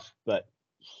pretty rough, but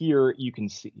here you can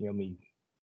see, let me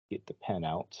get the pen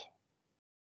out.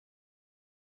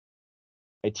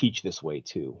 I teach this way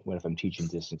too, if I'm teaching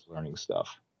distance learning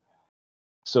stuff.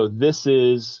 So this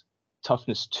is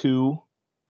toughness 2.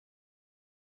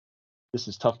 This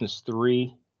is toughness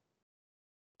 3,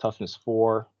 toughness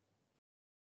 4,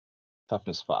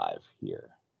 toughness 5 here.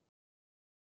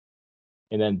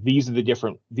 And then these are the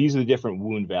different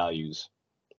wound values.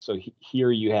 So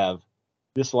here you have,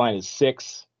 this line is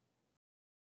 6,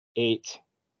 8,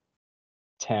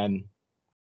 10,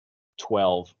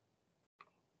 12.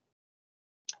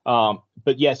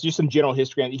 But yes, just some general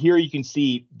histogram. Here you can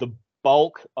see the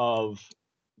bulk of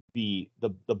the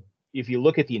if you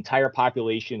look at the entire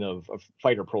population of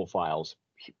fighter profiles,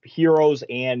 heroes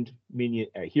and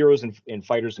and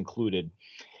fighters included,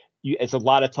 it's a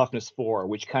lot of toughness 4,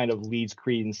 which kind of leads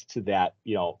credence to that,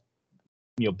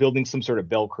 building some sort of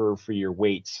bell curve for your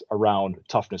weights around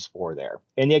toughness 4 there.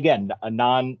 And again,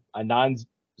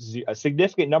 a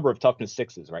significant number of toughness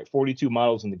 6s, right? 42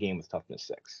 models in the game with toughness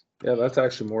 6. Yeah, that's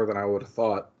actually more than I would have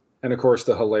thought. And of course,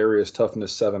 the hilarious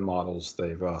toughness 7 models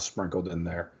they've sprinkled in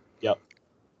there. Yep.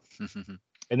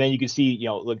 And then you can see,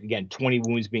 look again, 20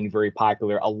 wounds being very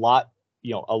popular. A lot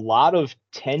of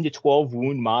 10 to 12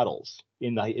 wound models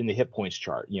in the hit points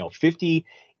chart.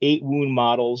 58 wound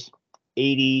models,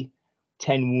 80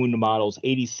 10 wound models,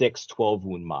 86 12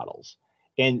 wound models.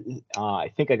 And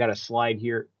I think I got a slide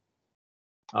here.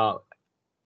 I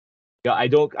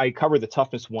cover the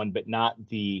toughness one, but not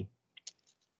the.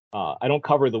 I don't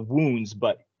cover the wounds,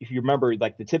 but if you remember,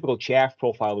 like the typical chaff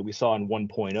profile that we saw in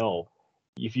 1.0,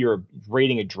 if you're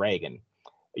raiding a dragon,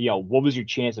 what was your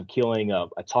chance of killing a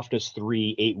toughness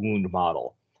 3 8 wound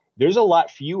model? There's a lot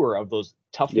fewer of those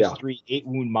toughness 3 8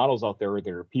 wound models out there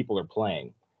that people are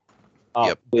playing.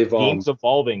 Yep. The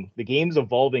game's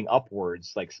evolving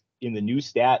upwards, like in the new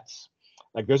stats.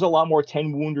 Like there's a lot more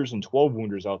 10 wounders and 12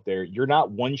 wounders out there. You're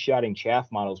not one-shotting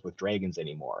chaff models with dragons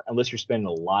anymore, unless you're spending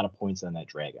a lot of points on that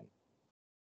dragon.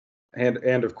 And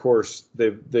of course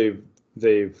they've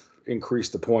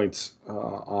increased the points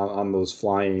on those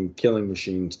flying killing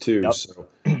machines too. Yep. So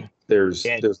there's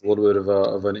a little bit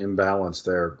of an imbalance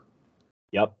there.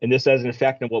 Yep. And this has an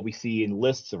effect on what we see in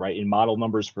lists, right? In model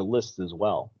numbers for lists as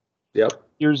well. Yep.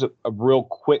 Here's a real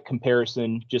quick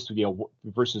comparison, just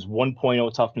versus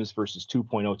 1.0 toughness versus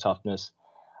 2.0 toughness.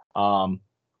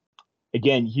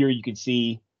 Again, here you can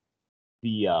see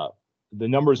the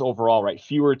numbers overall, right?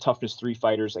 Fewer toughness 3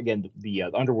 fighters. Again, the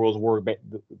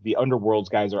Underworlds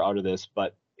guys are out of this,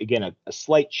 but again, a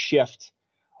slight shift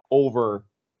over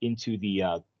into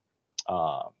the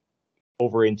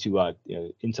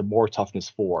into more toughness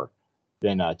 4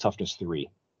 than toughness 3.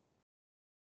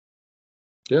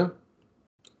 Yeah,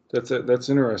 that's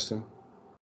interesting.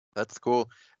 That's cool.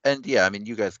 And yeah, I mean,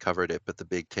 you guys covered it, but the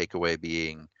big takeaway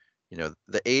being,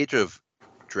 the age of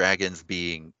dragons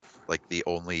being like the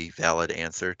only valid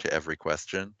answer to every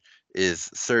question is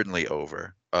certainly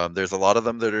over. There's a lot of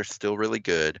them that are still really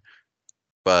good,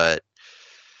 but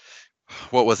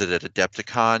what was it at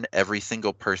Adepticon? Every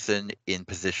single person in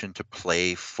position to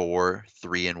play for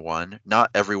 3-1, not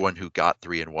everyone who got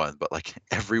 3-1, but like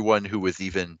everyone who was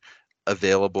even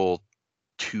available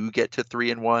to get to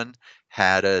 3-1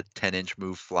 had a 10-inch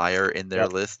move flyer in their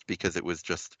list, because it was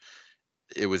just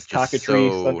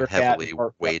so heavily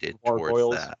weighted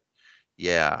towards that.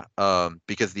 Yeah,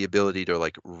 because the ability to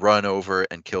like run over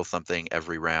and kill something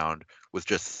every round was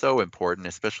just so important,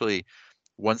 especially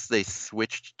once they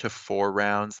switched to 4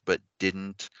 rounds but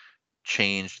didn't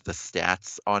change the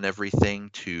stats on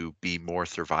everything to be more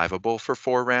survivable for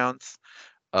 4 rounds.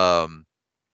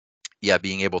 Yeah,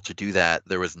 being able to do that,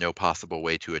 there was no possible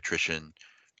way to attrition,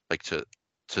 like to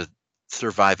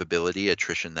survivability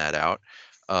attrition that out.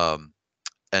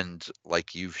 And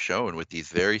like you've shown with these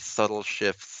very subtle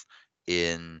shifts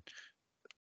in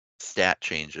stat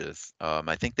changes,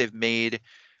 I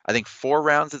think 4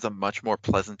 rounds is a much more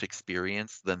pleasant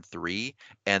experience than 3,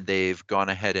 and they've gone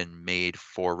ahead and made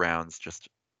 4 rounds just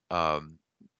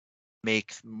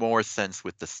make more sense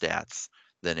with the stats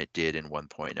than it did in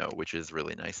 1.0, which is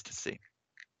really nice to see.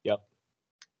 Yep.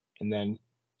 And then,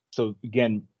 so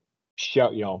again,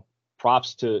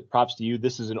 props to you.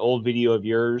 This is an old video of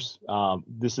yours.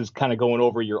 This is kind of going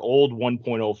over your old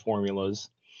 1.0 formulas.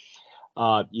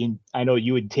 I know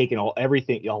you had taken a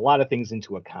lot of things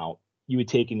into account. You had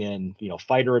taken in,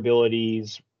 fighter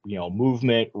abilities,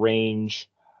 movement, range,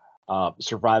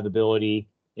 survivability,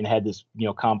 and had this,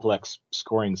 complex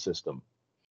scoring system.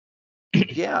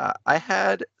 Yeah, I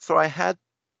had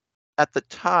at the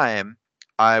time,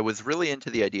 I was really into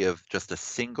the idea of just a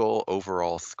single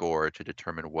overall score to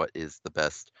determine what is the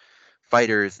best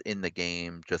fighters in the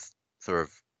game, just sort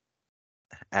of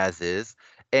as is.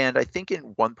 And I think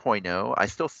in 1.0, I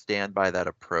still stand by that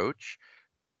approach,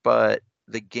 but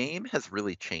the game has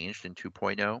really changed in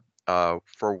 2.0.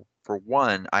 For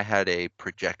one, I had a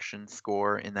projection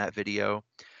score in that video.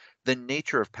 The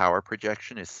nature of power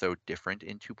projection is so different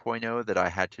in 2.0 that I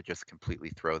had to just completely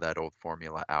throw that old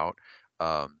formula out.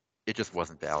 It just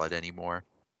wasn't valid anymore.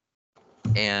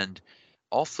 And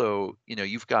also,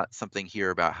 you've got something here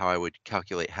about how I would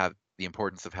have the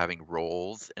importance of having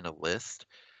roles in a list.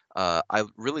 I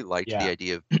really liked the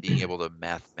idea of being able to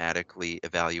mathematically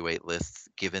evaluate lists,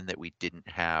 given that we didn't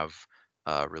have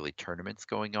really tournaments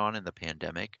going on in the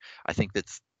pandemic. I think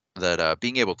that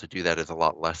being able to do that is a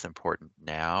lot less important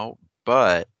now,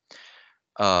 but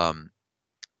I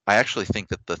actually think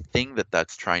that the thing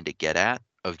that's trying to get at,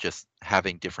 of just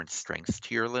having different strengths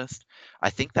to your list, I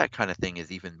think that kind of thing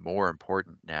is even more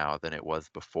important now than it was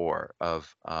before,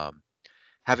 of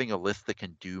having a list that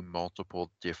can do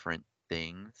multiple different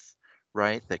things,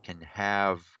 right? That can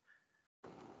have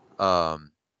a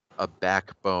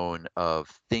backbone of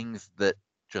things that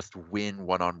just win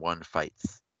one-on-one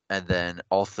fights, and then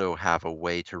also have a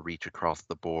way to reach across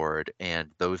the board. And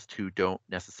those two don't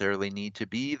necessarily need to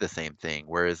be the same thing.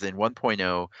 Whereas in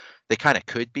 1.0, they kind of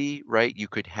could be, right? You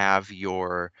could have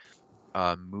your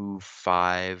move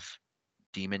 5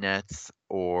 demonettes,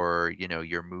 or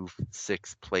your move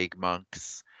 6 plague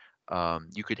monks.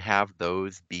 You could have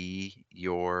those be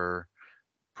your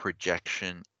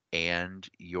projection and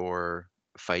your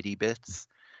fighty bits.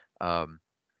 Now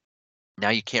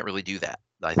you can't really do that.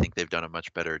 I think they've done a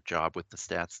much better job with the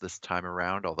stats this time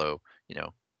around, although,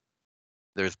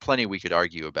 there's plenty we could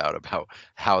argue about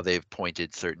how they've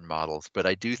pointed certain models, but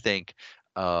I do think,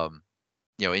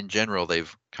 in general,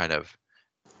 they've kind of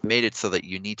made it so that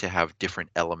you need to have different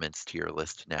elements to your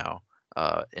list now,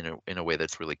 in a way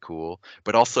that's really cool,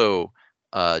 but also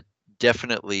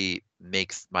definitely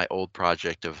makes my old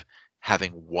project of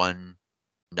having one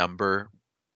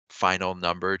final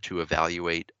number to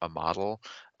evaluate a model.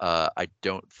 I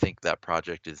don't think that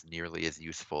project is nearly as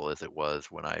useful as it was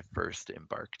when I first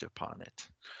embarked upon it.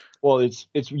 Well, it's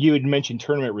you had mentioned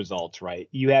tournament results, right?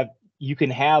 You can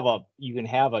have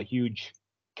a huge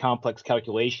complex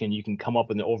calculation. You can come up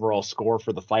with an overall score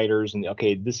for the fighters, and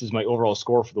okay, this is my overall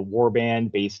score for the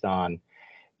warband based on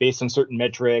certain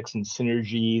metrics and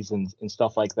synergies and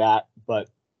stuff like that. But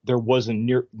there wasn't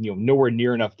nowhere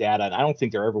near enough data, and I don't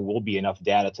think there ever will be enough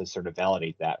data to sort of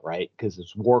validate that, right? Because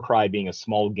it's Warcry being a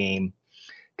small game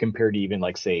compared to even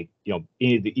like say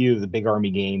either the big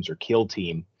army games or Kill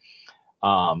Team.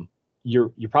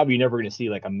 You're probably never going to see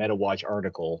like a MetaWatch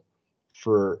article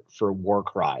for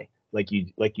Warcry like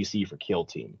you see for Kill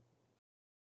Team.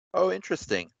 Oh,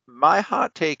 interesting. My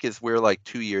hot take is we're like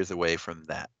 2 years away from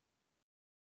that.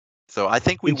 So I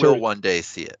think we will one day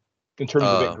see it. In terms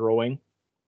of it growing?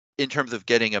 In terms of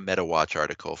getting a MetaWatch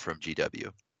article from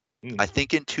GW. I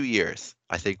think in 2 years,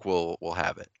 I think we'll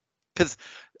have it. Because,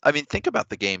 I mean, think about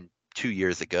the game 2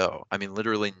 years ago. I mean,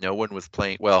 literally no one was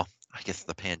playing. Well, I guess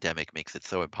the pandemic makes it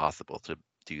so impossible to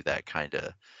do that kind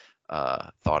of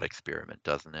thought experiment,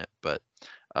 doesn't it? But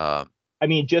I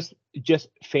mean, just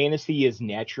fantasy is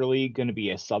naturally going to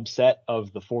be a subset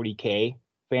of the 40K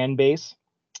fan base,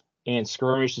 and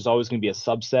skirmish is always going to be a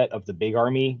subset of the big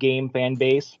army game fan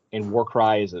base, and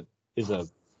Warcry is a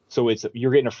so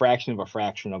you're getting a fraction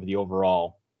of the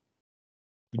overall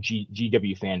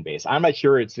GW fan base. I'm not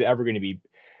sure it's ever going to be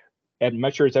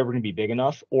big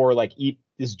enough, or like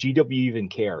does GW even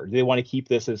care? Do they want to keep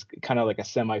this as kind of like a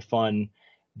semi-fun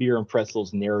beer and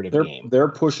pretzels narrative game? They're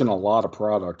pushing a lot of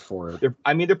product for it.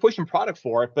 They're pushing product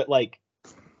for it, but like,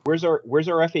 where's our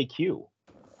FAQ?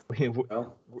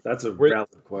 Well, that's a valid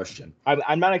question.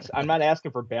 I'm not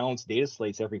asking for balanced data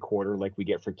slates every quarter like we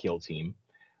get for Kill Team,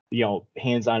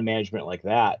 hands-on management like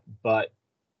that. But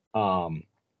where's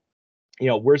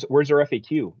our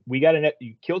FAQ?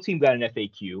 Kill Team got an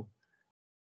FAQ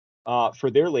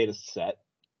for their latest set,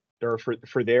 or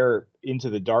for their Into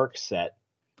the Dark set.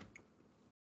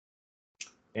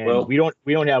 And we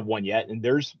don't have one yet, and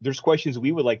there's questions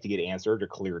we would like to get answered or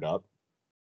cleared up.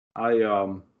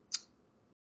 I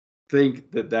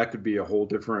think that could be a whole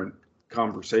different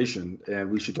conversation, and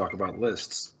we should talk about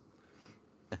lists.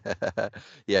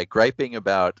 Yeah, griping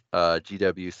about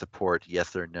GW support,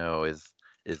 yes or no, is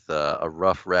a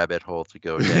rough rabbit hole to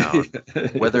go down.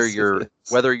 Whether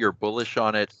you're bullish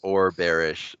on it or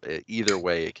bearish, either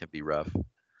way it can be rough.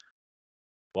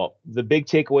 Well, the big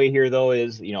takeaway here, though,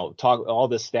 is, talk all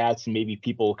the stats, and maybe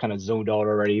people kind of zoned out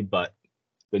already, but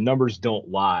the numbers don't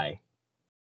lie.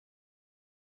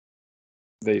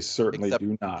 They certainly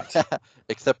do not.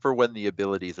 Except for when the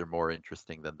abilities are more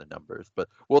interesting than the numbers, but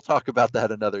we'll talk about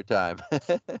that another time.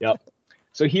 Yep.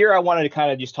 So here I wanted to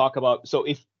kind of just talk about, so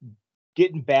if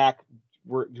getting back,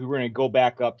 we're going to go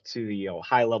back up to the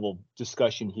high level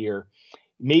discussion here.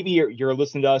 Maybe you're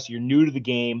listening to us, you're new to the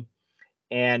game.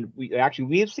 And we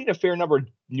have seen a fair number of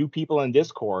new people in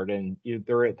Discord, and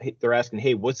they're asking,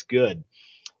 "Hey, what's good?"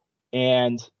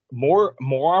 And more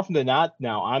often than not,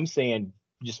 now I'm saying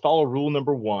just follow rule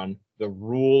number 1, the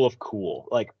rule of cool.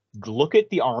 Like, look at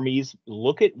the armies,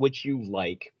 look at what you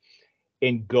like,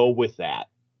 and go with that.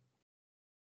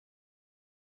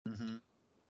 Mm-hmm.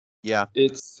 Yeah,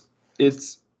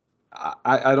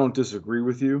 I don't disagree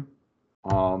with you,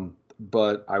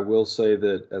 but I will say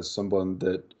that as someone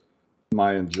that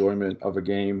my enjoyment of a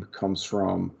game comes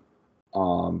from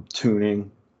tuning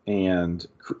and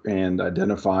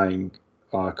identifying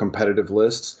competitive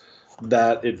lists.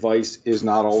 That advice is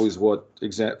not always what,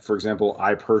 for example,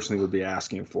 I personally would be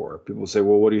asking for. People say,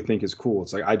 well, what do you think is cool?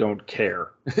 It's like, I don't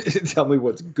care. Tell me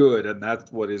what's good, and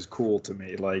that's what is cool to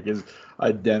me. Like, is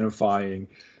identifying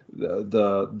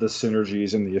the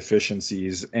synergies and the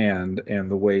efficiencies and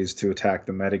the ways to attack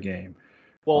the metagame.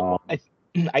 Well,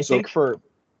 I think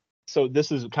so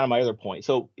this is kind of my other point.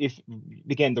 So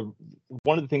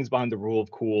one of the things behind the rule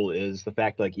of cool is the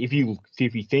fact, like, if you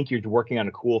think you're working on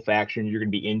a cool faction, you're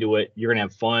going to be into it, you're going to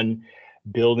have fun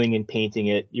building and painting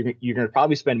it. You're going to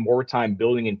probably spend more time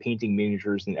building and painting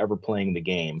miniatures than ever playing the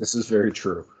game. This is very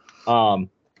true.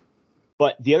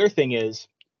 But the other thing is,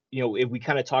 if we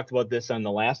kind of talked about this on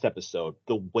the last episode,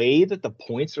 the way that the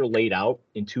points are laid out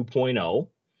in 2.0,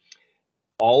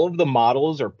 all of the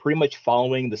models are pretty much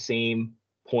following the same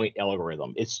point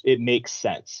algorithm. It makes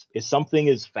sense. If something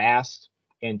is fast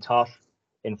and tough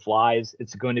and flies,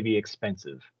 it's going to be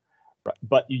expensive.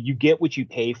 But you get what you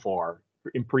pay for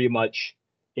in pretty much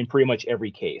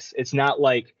every case. It's not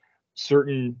like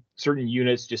certain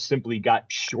units just simply got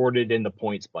shorted in the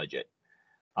points budget.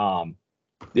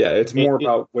 Yeah, it's more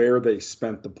about where they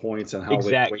spent the points and how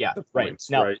they weight the points,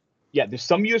 now, right? Yeah, there's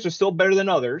some units are still better than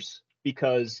others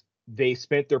because they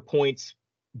spent their points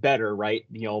better, right?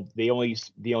 You know, they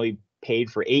only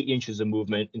paid for 8 inches of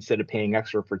movement instead of paying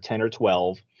extra for 10 or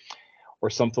 12 or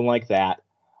something like that.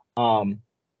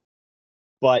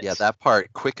 But yeah, that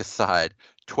part, quick aside,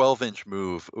 12-inch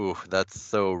move, ooh, that's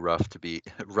so rough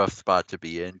spot to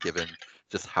be in, given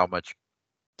just how much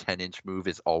 10-inch move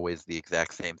is always the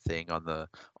exact same thing on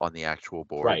the actual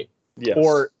board. Right. Yes.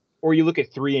 Or you look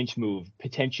at 3-inch move,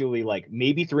 potentially like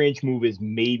maybe 3-inch move is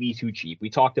maybe too cheap. We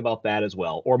talked about that as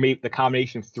well. Or maybe the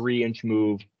combination of 3-inch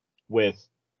move with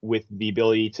the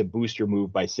ability to boost your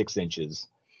move by 6 inches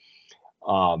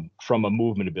from a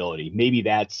movement ability. Maybe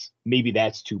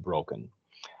that's too broken.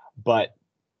 But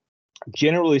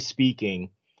generally speaking,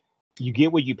 you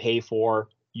get what you pay for.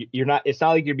 You're not. It's not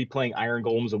like you're be playing Iron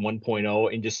Golems in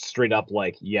 1.0 and just straight up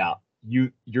like, yeah,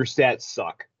 your stats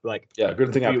suck. Like, yeah,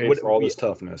 good thing I paid for all this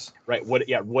toughness. Right.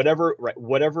 Whatever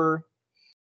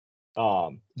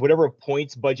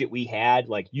points budget we had,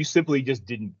 like you simply just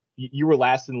didn't. You were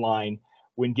last in line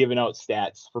when giving out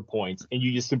stats for points, and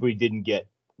you just simply didn't get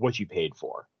what you paid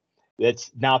for. That's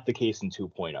not the case in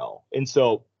 2.0. And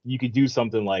so you could do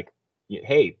something like,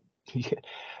 hey,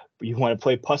 you want to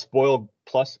play Pus Goyle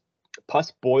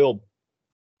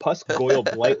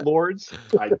Blight Lords?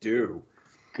 I do.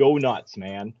 Go nuts,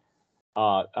 man.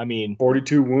 I mean,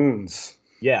 42 wounds.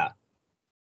 Yeah.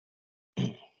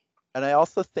 And I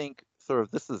also think sort of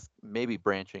this is maybe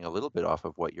branching a little bit off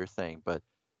of what you're saying, but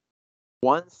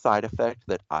one side effect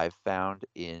that I've found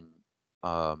in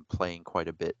playing quite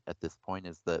a bit at this point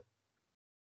is that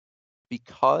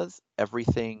because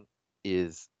everything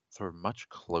is sort of much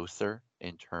closer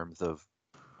in terms of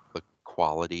the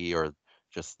quality or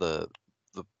just the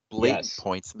blatant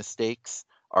points mistakes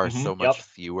are so much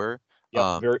fewer.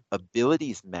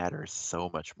 Abilities matter so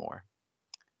much more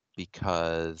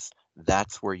because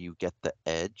that's where you get the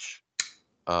edge.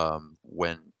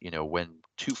 When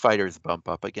two fighters bump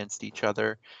up against each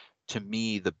other, to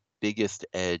me the biggest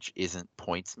edge isn't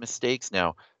points mistakes.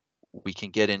 Now we can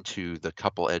get into the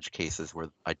couple edge cases where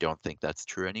I don't think that's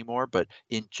true anymore, but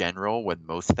in general, when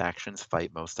most factions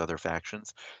fight most other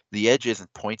factions, the edge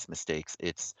isn't points mistakes.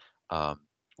 It's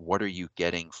what are you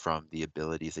getting from the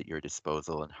abilities at your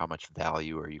disposal and how much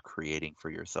value are you creating for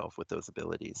yourself with those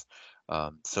abilities.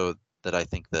 So that I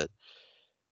think that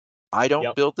I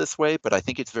don't build this way, but I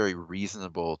think it's very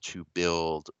reasonable to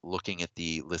build looking at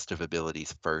the list of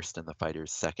abilities first and the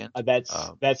fighters second.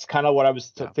 That's kind of what I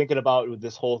was thinking about with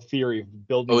this whole theory of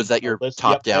building. Oh, is that your list?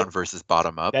 top down versus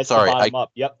bottom up? That's Sorry, the bottom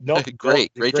up. Yep. Nope.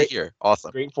 Great to hear.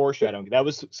 Awesome. Great foreshadowing. That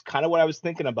was kind of what I was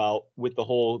thinking about with the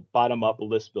whole bottom up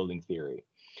list building theory.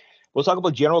 We'll talk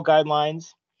about general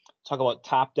guidelines, talk about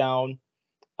top down,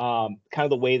 kind of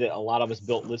the way that a lot of us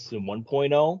built lists in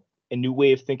 1.0, a new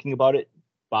way of thinking about it,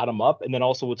 bottom up, and then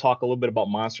also we'll talk a little bit about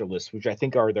monster lists, which I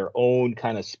think are their own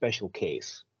kind of special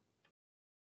case.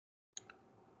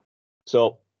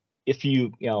 So if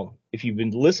you've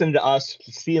been listening to us,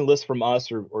 seeing lists from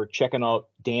us, or checking out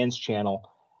Dan's channel,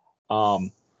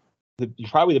 probably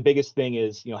the biggest thing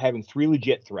is having 3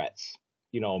 legit threats,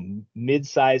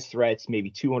 mid-sized threats,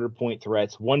 maybe 200-point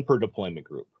threats, 1 per deployment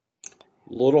group.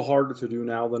 A little harder to do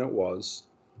now than it was,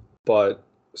 but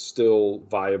still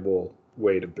viable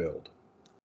way to build.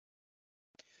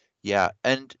 Yeah,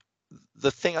 and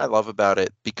the thing I love about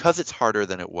it, because it's harder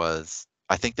than it was,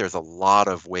 I think there's a lot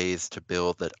of ways to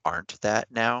build that aren't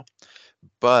that now.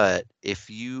 But if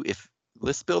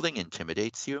list building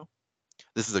intimidates you,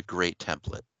 this is a great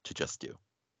template to just do.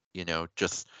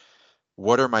 Just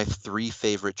what are my 3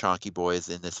 favorite chonky boys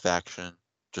in this faction?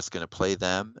 Just going to play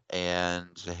them, and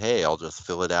hey, I'll just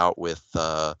fill it out with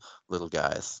little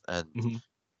guys. And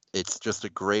it's just a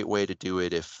great way to do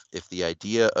it if the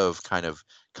idea of kind of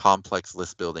complex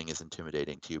list building is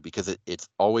intimidating to you, because it's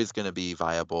always going to be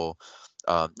viable.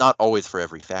 Not always for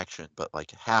every faction, but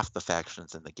like half the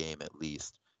factions in the game at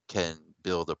least can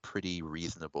build a pretty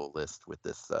reasonable list with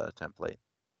this template.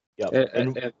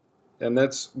 Yep. And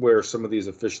that's where some of these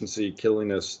efficiency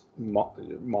killingness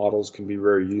models can be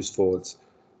very useful. It's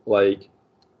like,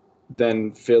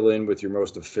 then fill in with your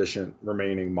most efficient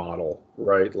remaining model,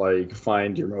 right? Like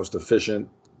find your most efficient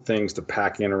things to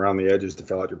pack in around the edges to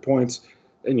fill out your points.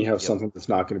 And you have something that's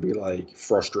not going to be like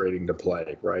frustrating to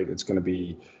play, right? It's going to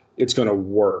be it's going to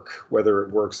work, whether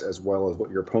it works as well as what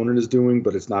your opponent is doing,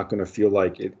 but it's not going to feel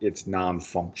like it's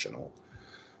non-functional.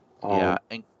 Yeah,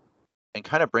 and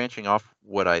kind of branching off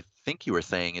what I think you were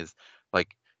saying is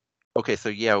like, okay, so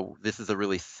yeah, this is a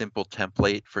really simple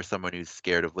template for someone who's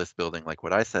scared of list building, like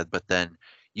what I said, but then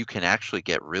you can actually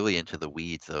get really into the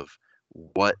weeds of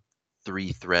what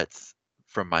 3 threats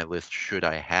from my list should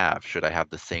I have? Should I have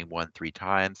the same one 3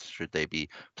 times? Should they be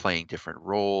playing different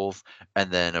roles?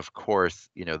 And then, of course,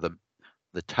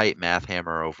 the tight math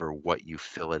hammer over what you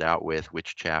fill it out with,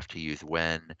 which chaff to use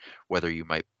when, whether you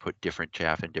might put different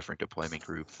chaff in different deployment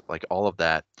groups, like all of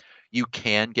that. You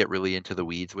can get really into the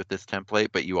weeds with this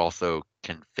template, but you also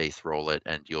can face roll it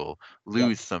and you'll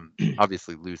Yep.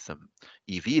 obviously lose some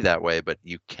EV that way, but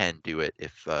you can do it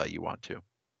if you want to.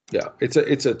 Yeah, it's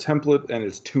a template and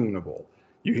it's tunable.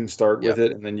 You can start Yep. with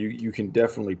it, and then you can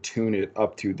definitely tune it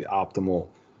up to the optimal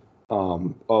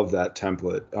of that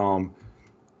template.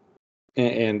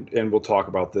 And we'll talk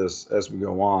about this as we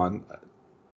go on.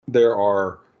 There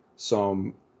are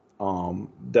some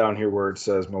down here where it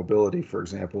says mobility, for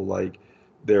example, like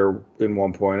there in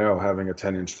 1.0, having a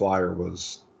 10-inch flyer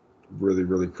was really,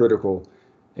 really critical.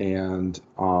 And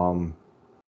in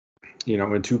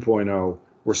 2.0,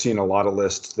 we're seeing a lot of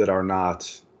lists that are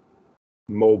not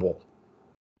mobile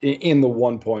in the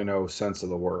 1.0 sense of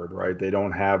the word, right? They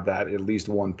don't have that at least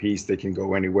one piece. They can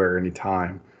go anywhere,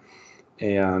 anytime.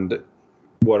 And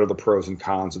what are the pros and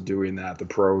cons of doing that? The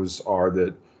pros are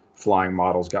that flying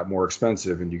models got more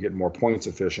expensive and you get more points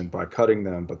efficient by cutting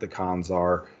them, but the cons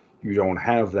are you don't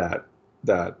have that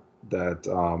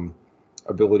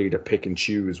ability to pick and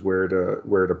choose where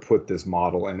to put this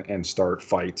model and start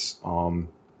fights.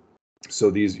 So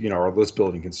these are list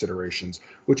building considerations,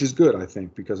 which is good, I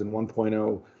think, because in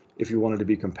 1.0, if you wanted to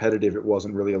be competitive, it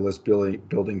wasn't really a list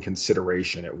building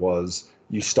consideration. It was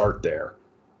you start there,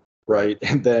 right?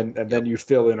 And then you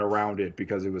fill in around it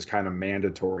because it was kind of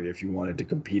mandatory if you wanted to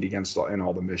compete against in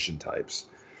all the mission types.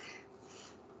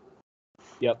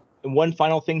 Yep. And one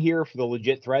final thing here for the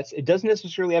legit threats, it doesn't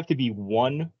necessarily have to be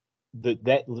one.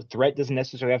 That threat doesn't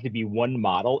necessarily have to be one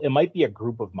model. It might be a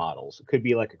group of models. It could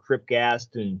be like a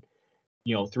Cryptghast and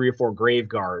 3 or 4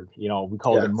 Graveguard. We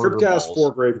call them murder Cryptghast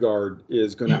balls. 4 Graveguard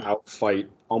is going to outfight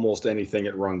almost anything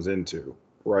it runs into,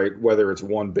 right? Whether it's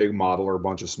one big model or a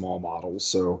bunch of small models.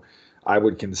 So I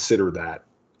would consider that.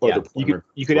 Yeah,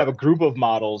 you could have a group of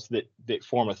models that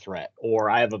form a threat, or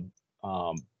I have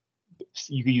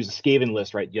you could use a Skaven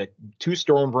list, right? 2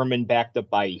 Storm Vermin backed up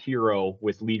by a hero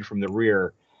with lead from the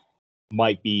rear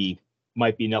might be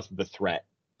enough of a threat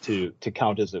to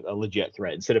count as a legit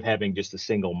threat instead of having just a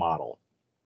single model.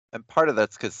 And part of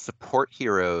that's because support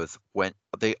heroes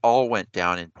they all went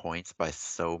down in points by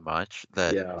so much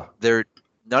that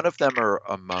none of them are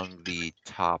among the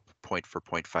top point for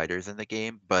point fighters in the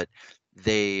game, but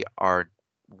they are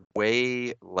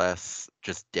way less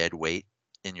just dead weight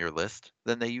in your list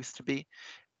than they used to be.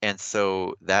 And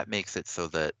so that makes it so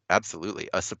that absolutely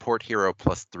a support hero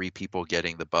plus 3 people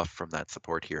getting the buff from that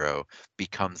support hero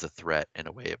becomes a threat in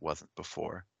a way it wasn't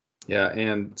before. Yeah,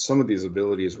 and some of these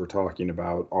abilities we're talking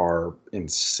about are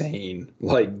insane.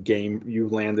 Like you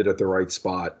landed at the right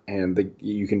spot, and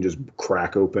you can just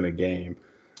crack open a game.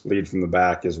 Lead from the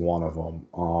back is one of them.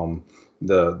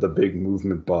 The big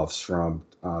movement buffs from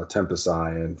Tempest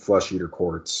Eye and Flesh Eater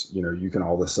Quartz. You can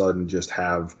all of a sudden just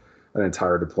have an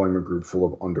entire deployment group full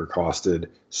of undercosted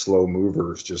slow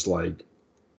movers, just like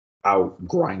out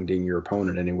grinding your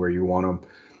opponent anywhere you want them.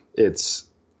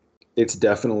 It's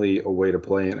definitely a way to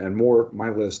play it, and my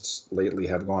lists lately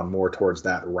have gone more towards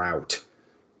that route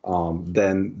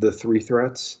than the 3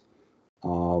 threats.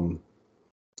 But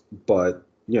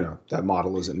that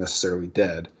model isn't necessarily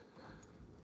dead.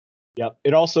 Yep.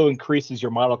 It also increases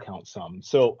your model count some.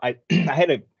 So I had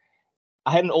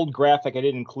an old graphic I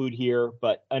didn't include here,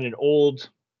 but on an old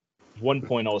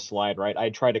 1.0 slide, right? I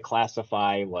tried to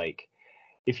classify like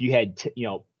if you had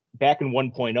back in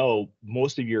 1.0,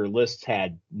 most of your lists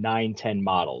had 9, 10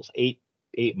 models, eight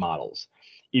models.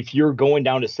 If you're going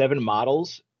down to 7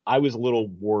 models, I was a little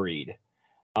worried.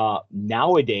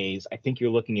 Nowadays, I think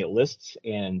you're looking at lists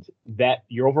and that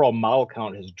your overall model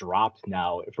count has dropped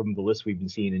now from the list we've been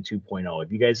seeing in 2.0.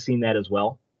 Have you guys seen that as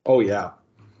well? Oh, yeah.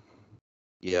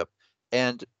 Yep.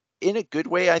 And in a good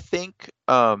way, I think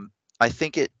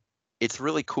it's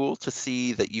really cool to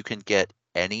see that you can get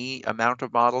any amount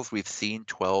of models. We've seen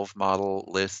 12 model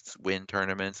lists win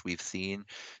tournaments. We've seen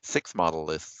 6 model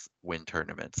lists win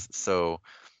tournaments. So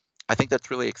I think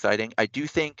that's really exciting. I do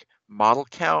think model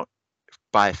count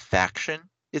by faction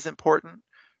is important,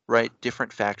 right?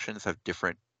 Different factions have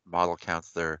different model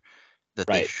counts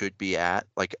they should be at.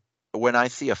 Like when I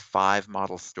see a 5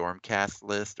 model Stormcast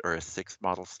list or a 6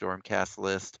 model Stormcast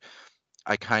list,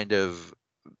 I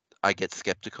get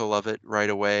skeptical of it right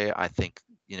away. I think,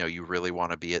 you really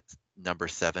want to be at number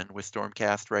 7 with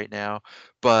Stormcast right now.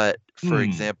 But for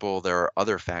example, there are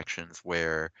other factions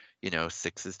where,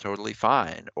 6 is totally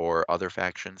fine, or other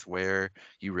factions where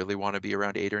you really want to be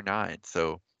around 8 or 9.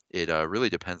 So it really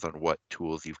depends on what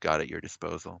tools you've got at your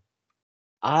disposal.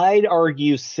 I'd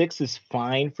argue 6 is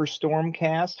fine for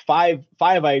Stormcast. Five,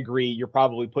 I agree. You're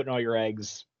probably putting all your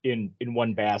eggs in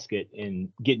one basket and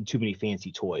getting too many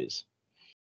fancy toys.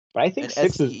 But I think And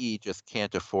 6 is SCE just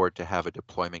can't afford to have a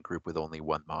deployment group with only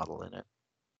one model in it.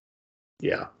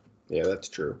 Yeah, that's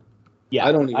true. Yeah,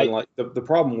 I don't even like the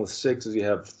problem with 6 is you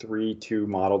have 3 2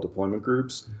 model deployment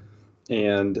groups,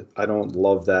 and I don't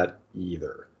love that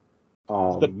either.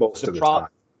 Most of the time.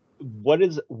 What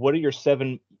are your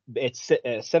 7? It's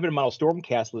a 7 model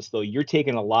Stormcast list though. You're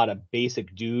taking a lot of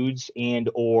basic dudes and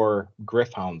or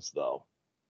Griffhounds though.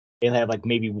 They'll have like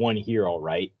maybe one hero,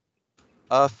 right?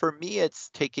 For me, it's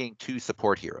taking 2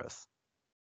 support heroes.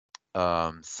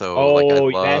 So Oh,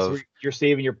 like I that's love, where you're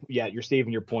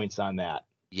saving your points on that.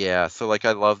 yeah. So like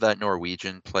I love that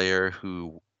Norwegian player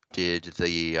who did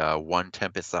the 1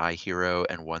 Tempest Eye hero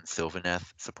and 1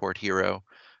 Sylvaneth support hero,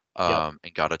 Yep.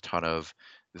 and got a ton of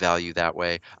value that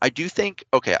way. I do think,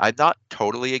 okay, I'm not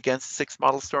totally against 6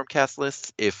 model Stormcast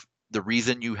lists if the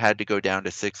reason you had to go down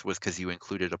to 6 was because you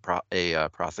included a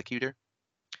prosecutor.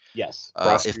 Yes.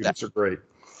 Prosecutors are great.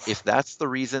 If that's the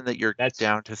reason that you're That's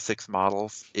down to 6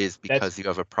 models is because you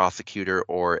have a prosecutor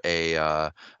or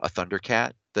a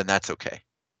Thundercat, then that's okay.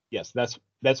 yes,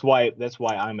 that's why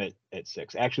I'm at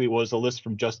 6. Actually, it was a list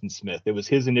from Justin Smith. It was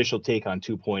his initial take on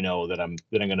 2.0 that I'm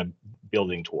going to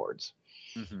building towards.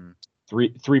 Mm-hmm.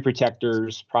 Three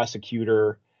protectors,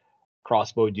 prosecutor,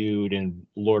 crossbow dude, and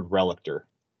Lord Relictor.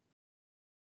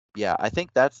 Yeah, I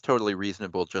think that's totally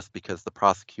reasonable just because the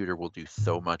prosecutor will do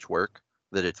so much work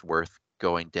that it's worth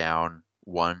going down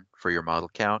 1 for your model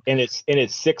count. And it's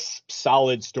 6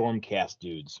 solid Stormcast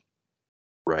dudes.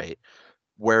 Right.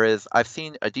 Whereas I've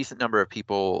seen a decent number of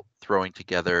people throwing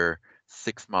together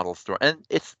 6 model store, and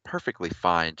it's perfectly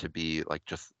fine to be like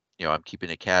just, I'm keeping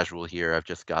it casual here. I've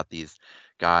just got these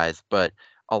guys, but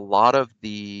a lot of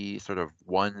the sort of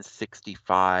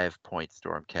 165 point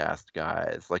Stormcast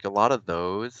guys, like a lot of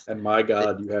those, And my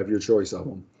God, you have your choice of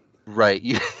them. right,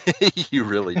 you you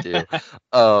really do.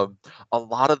 A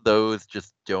lot of those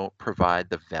just don't provide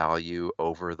the value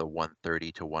over the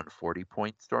 130 to 140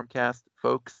 point Stormcast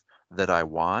folks that I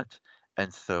want.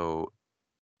 And so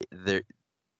there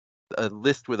a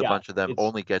list with a bunch of them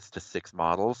only gets to 6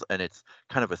 models, and it's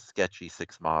kind of a sketchy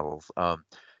 6 models.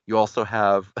 You also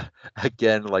have,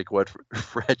 again, like what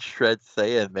Fred Shred's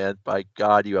saying, man, by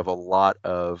God, you have a lot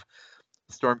of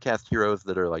Stormcast heroes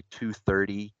that are like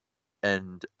 230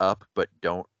 and up, but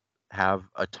don't have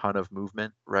a ton of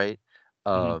movement, right?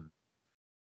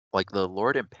 Like the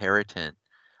Lord Imperatant,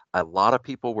 a lot of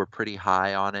people were pretty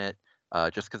high on it,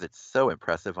 just because it's so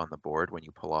impressive on the board when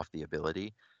you pull off the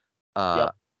ability.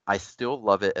 Yep. I still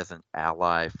love it as an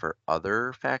ally for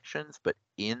other factions, but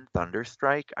in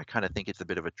Thunderstrike, I kind of think it's a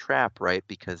bit of a trap, right?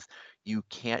 Because you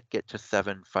can't get to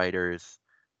 7 fighters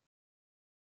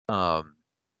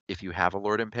if you have a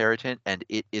Lord Imperatant, and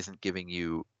it isn't giving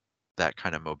you that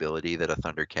kind of mobility that a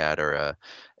Thundercat or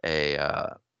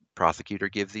a Prosecutor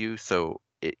gives you. So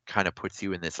it kind of puts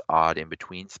you in this odd in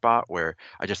between spot where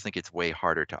I just think it's way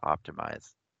harder to optimize.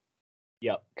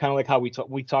 Yeah, kind of like how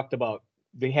we talked about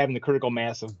they having the critical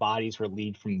mass of bodies for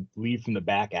lead from the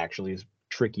back actually is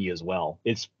tricky as well.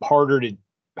 It's harder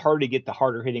to get the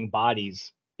harder hitting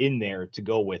bodies in there to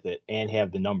go with it and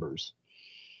have the numbers.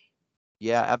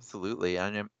 Yeah, absolutely.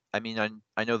 I mean,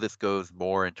 I know this goes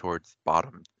more in towards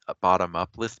bottom up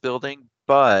list building,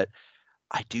 but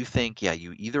I do think, yeah,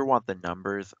 you either want the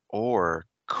numbers or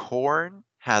Corn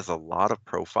has a lot of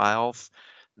profiles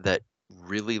that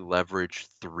really leverage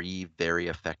 3 very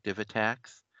effective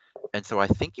attacks. And so I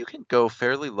think you can go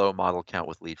fairly low model count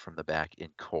with lead from the back in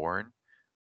Corn.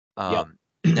 Yep.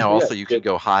 Now Yeah, also you can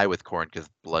go high with Corn because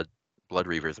Blood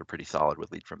Reavers are pretty solid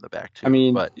with lead from the back too. I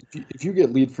mean, But if you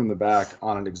get lead from the back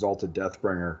on an Exalted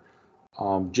Deathbringer,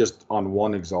 just on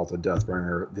one Exalted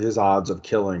Deathbringer, his odds of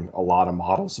killing a lot of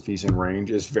models if he's in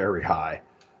range is very high.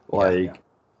 Like,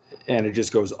 and it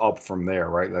just goes up from there,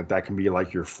 right? Like that can be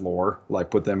like your floor.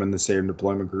 Like put them in the same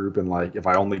deployment group, and like if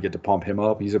I only get to pump him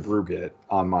up, he's a brew hit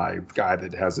on my guy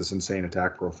that has this insane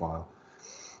attack profile.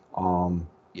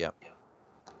 yeah.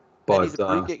 And he's But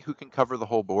a Brugate who can cover the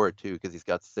whole board too, because he's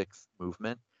got 6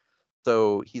 movement.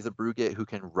 So he's a Brugate who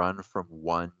can run from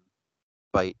one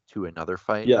fight to another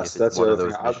fight. Yes, if it's that's the one of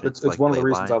other thing. those missions It's like one of the ley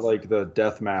reasons I lines. like the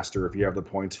Death Master if you have the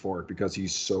points for it, because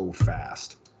he's so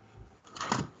fast.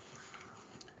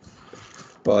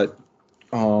 But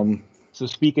So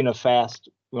speaking of fast,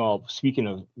 speaking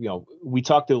of, we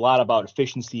talked a lot about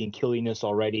efficiency and killiness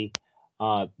already.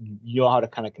 You know how to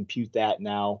kind of compute that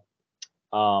now.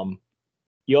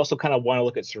 You also kind of want to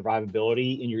look at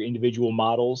survivability in your individual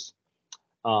models.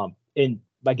 And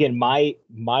again,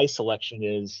 my selection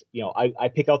is,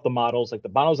 I pick out the models, like the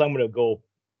models I'm going to go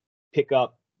pick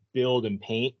up, build, and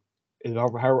paint have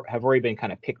already been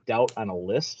kind of picked out on a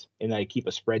list, and I keep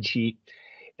a spreadsheet,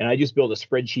 and I just build a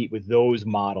spreadsheet with those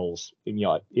models,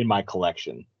 in my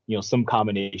collection. Some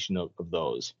combination of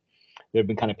those. They've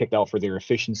been kind of picked out for their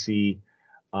efficiency.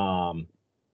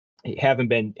 Haven't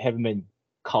been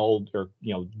culled or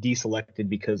deselected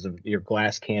because of your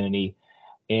glass cannony,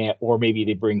 or maybe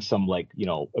they bring some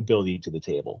ability to the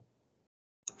table.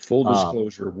 Full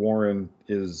disclosure, Warren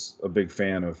is a big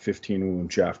fan of 15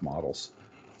 wound chaff models.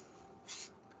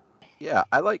 Yeah,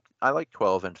 I like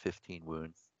 12 and 15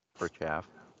 wounds for chaff.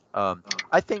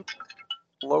 I think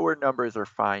lower numbers are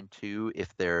fine too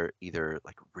if they're either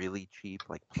like really cheap,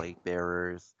 like plague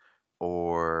bearers,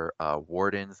 or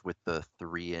wardens with the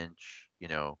 3-inch.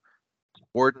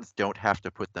 Wardens don't have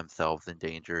to put themselves in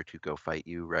danger to go fight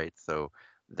you, right? So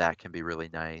that can be really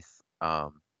nice. I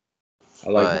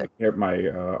like my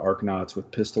Arcanauts with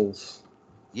pistols.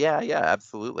 Yeah,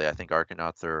 absolutely. I think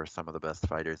Arcanauts are some of the best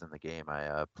fighters in the game.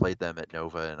 I played them at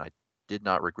Nova, and I did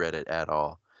not regret it at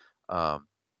all. I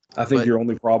think your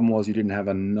only problem was you didn't have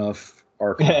enough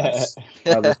Arcanauts.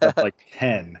 I looked up like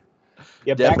 10.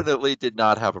 Yeah, definitely did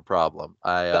not have a problem.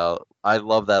 I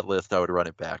love that list. I would run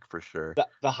it back for sure.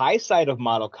 The high side of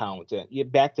model count,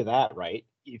 back to that, right?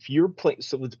 If you're playing,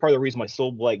 so it's part of the reason why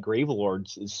Soulblight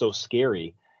Gravelords is so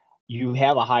scary. You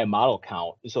have a high model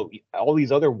count, so all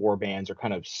these other war bands are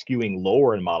kind of skewing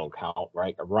lower in model count,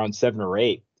 right? Around 7 or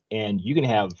 8, and you can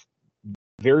have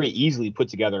very easily put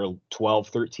together a 12,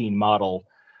 13 model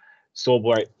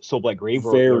Soulblight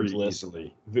Gravelords list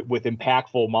with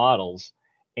impactful models,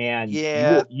 and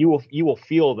you will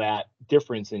feel that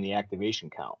difference in the activation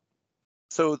count.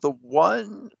 So the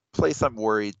one place I'm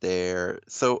worried there,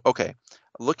 okay,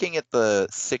 looking at the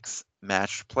 6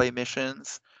 match play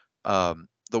missions,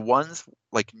 the ones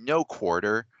like no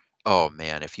quarter, oh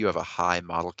man, if you have a high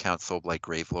model count Soulblight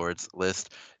Gravelords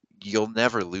list, you'll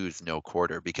never lose no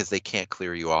quarter because they can't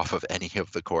clear you off of any of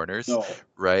the corners,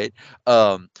 right?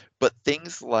 But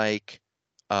things like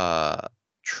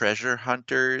Treasure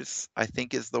Hunters, I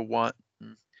think is the one,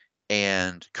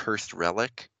 and Cursed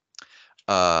Relic.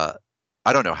 I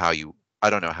don't know how you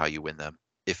win them.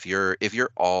 If you're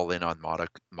all in on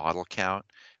model count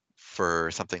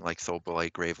for something like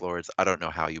Soulblight Gravelords, I don't know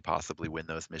how you possibly win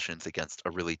those missions against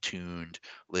a really tuned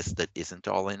list that isn't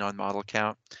all in on model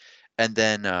count. And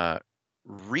then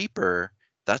Reaper,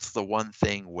 that's the one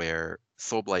thing where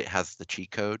Soulblight has the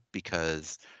cheat code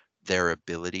because their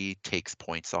ability takes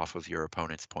points off of your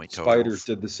opponent's point totals. Spiders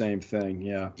did the same thing,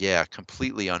 yeah. Yeah,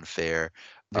 completely unfair.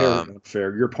 Very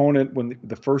unfair. Your opponent, when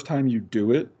the first time you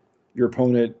do it, your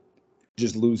opponent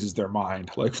just loses their mind.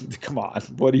 Like, come on,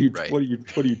 what are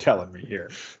you telling me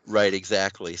here? Right,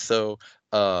 exactly. So,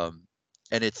 and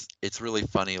it's really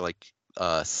funny. Like,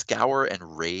 Scour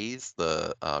and Raise,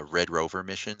 the Red Rover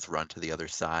missions run to the other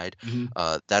side.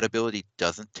 Mm-hmm. That ability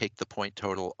doesn't take the point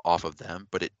total off of them,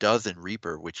 but it does in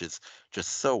Reaper, which is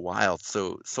just so wild.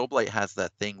 So Soulblight has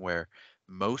that thing where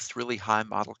most really high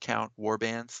model count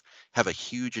warbands have a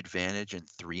huge advantage in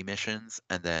 3 missions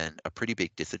and then a pretty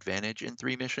big disadvantage in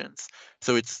 3 missions.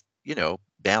 So it's,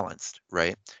 balanced,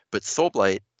 right? But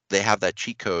Soulblight, they have that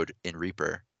cheat code in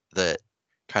Reaper that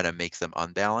kind of makes them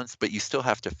unbalanced, but you still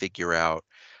have to figure out,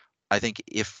 I think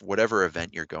if whatever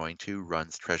event you're going to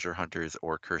runs Treasure Hunters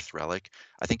or Cursed Relic,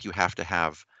 I think you have to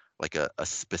have like a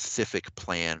specific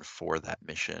plan for that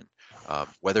mission.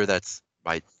 Whether that's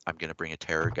I'm going to bring a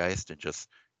Terrorgeist and just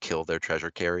kill their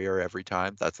treasure carrier every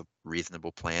time. That's a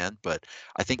reasonable plan, but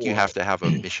I think you have to have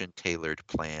a mission tailored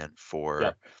plan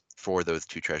for those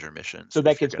 2 treasure missions. So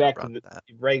that gets back to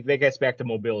that gets back to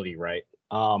mobility, right?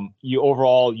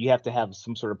 You have to have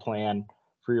some sort of plan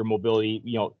for your mobility.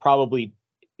 Probably,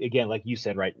 again, like you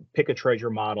said, right? Pick a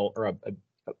treasure model, or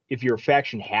if your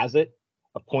faction has it,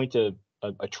 appoint a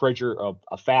treasure,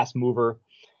 a fast mover,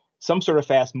 some sort of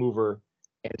fast mover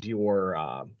as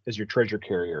your treasure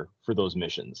carrier for those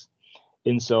missions.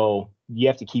 And so you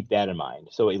have to keep that in mind.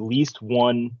 So at least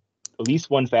one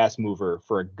fast mover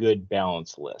for a good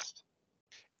balanced list.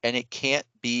 And it can't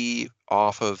be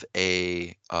off of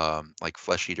a like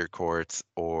Flesh Eater Courts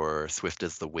or Swift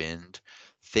as the Wind.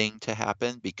 thing to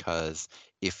happen, because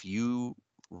if you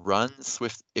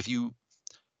if you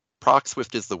proc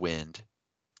Swift as the Wind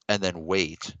and then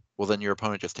wait, well, then your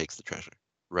opponent just takes the treasure,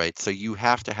 right? So you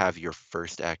have to have your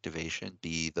first activation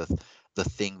be the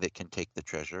thing that can take the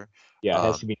treasure. Yeah, it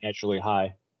has to be naturally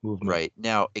high movement. Right.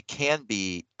 Now, it can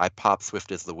be I pop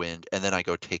Swift as the Wind and then I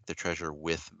go take the treasure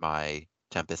with my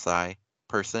Tempest Eye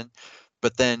person.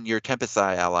 But then your Tempest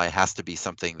Eye ally has to be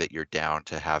something that you're down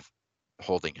to have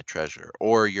holding a treasure.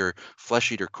 Or your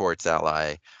Flesh Eater Courts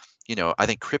ally. I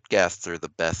think Cryptghasts are the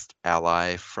best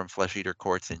ally from Flesh Eater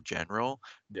Courts in general.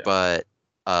 Yeah. But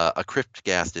a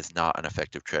Cryptghast is not an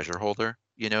effective treasure holder.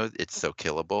 It's so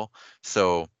killable.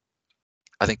 So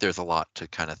I think there's a lot to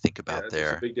kind of think about There's a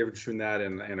there. big difference between that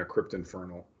and a Crypt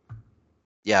Infernal.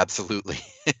 Yeah, absolutely.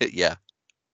 Yeah.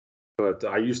 But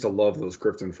I used to love those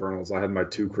Crypt Infernals. I had my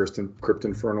 2 Crypt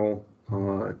Infernal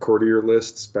courtier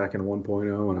lists back in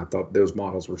 1.0, and I thought those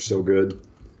models were so good.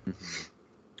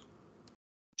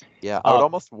 Yeah, I would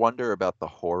almost wonder about the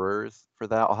horrors for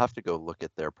that. I'll have to go look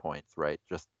at their points, right?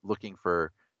 Just looking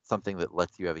for something that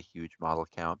lets you have a huge model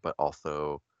count, but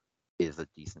also is a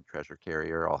decent treasure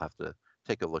carrier. I'll have to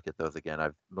take a look at those again.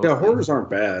 Horrors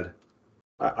aren't bad.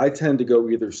 I tend to go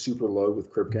either super low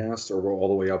with Cryptcast or go all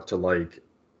the way up to like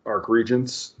Arc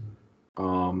Regents.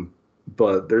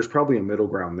 But there's probably a middle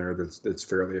ground there that's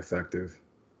fairly effective.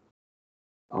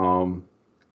 And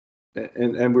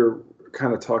we're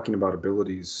kind of talking about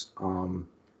abilities.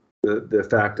 The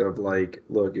fact of like,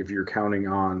 look, if you're counting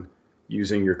on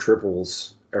using your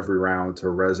triples every round to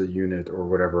res a unit or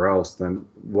whatever else, then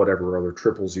whatever other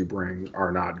triples you bring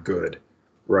are not good,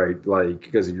 right? Like,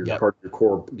 because your part of your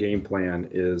core game plan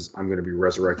is I'm going to be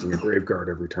resurrecting a Graveguard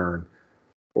every turn,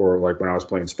 or like when I was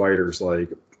playing Spiders, like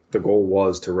the goal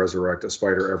was to resurrect a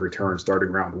Spider every turn starting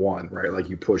round 1, right? Like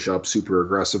you push up super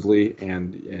aggressively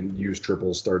and use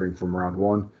triples starting from round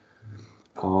 1.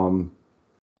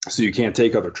 So you can't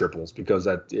take other triples because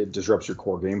it disrupts your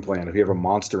core game plan. If you have a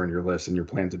monster in your list and you're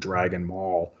planning to drag and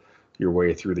maul your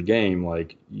way through the game,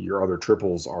 like your other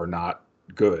triples are not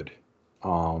good.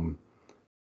 And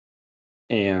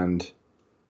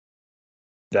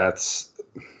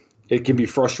it can be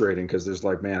frustrating because there's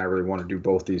like, man, I really want to do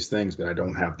both these things, but I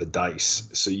don't have the dice.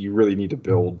 So you really need to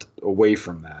build away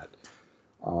from that.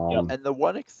 And the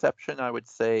one exception I would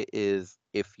say is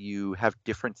if you have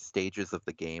different stages of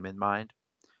the game in mind.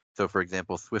 So, for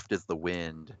example, Swift as the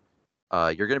Wind,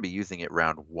 you're going to be using it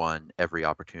round 1 every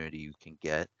opportunity you can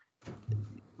get.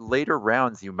 Later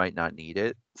rounds, you might not need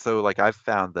it. So, like, I've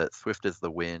found that Swift as the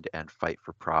Wind and Fight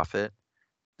for Profit,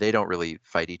 they don't really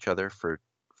fight each other for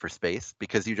space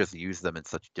because you just use them in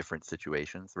such different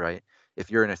situations, right? If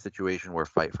you're in a situation where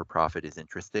Fight for Profit is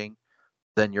interesting,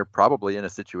 then you're probably in a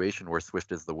situation where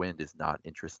Swift as the Wind is not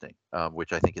interesting,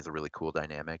 which I think is a really cool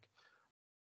dynamic.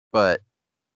 But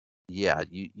yeah,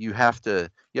 you have to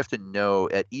know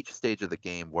at each stage of the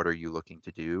game what are you looking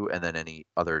to do, and then any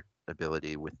other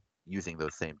ability with using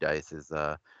those same dice is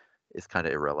kind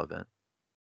of irrelevant.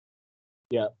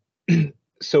 Yeah.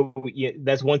 So yeah,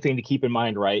 that's one thing to keep in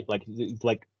mind, right?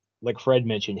 Like Fred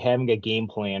mentioned, having a game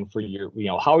plan for your,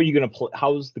 how are you going to play?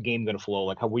 How's the game going to flow?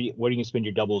 Like, what are you going to spend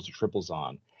your doubles or triples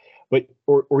on? But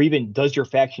or even does your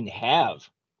faction have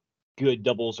good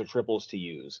doubles or triples to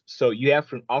use? So you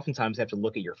oftentimes have to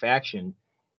look at your faction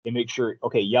and make sure,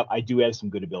 okay, yep, I do have some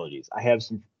good abilities. I have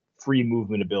some free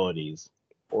movement abilities,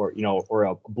 or or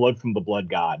a blood from the blood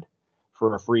god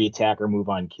for a free attack or move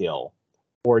on kill,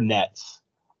 or nets,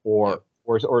 or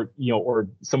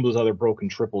some of those other broken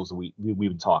triples that we've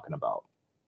been talking about.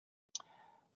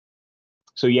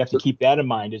 So you have to keep that in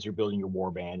mind as you're building your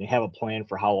warband and have a plan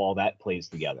for how all that plays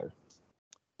together.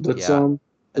 Let's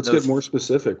get more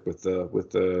specific with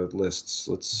the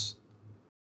lists.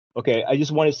 Okay, I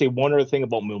just want to say one other thing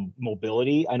about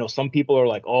mobility. I know some people are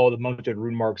like, "Oh, the mounted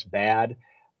rune mark's bad."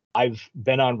 I've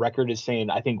been on record as saying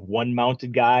I think one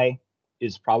mounted guy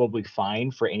is probably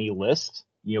fine for any list.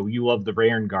 You love the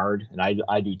Varan Guard, and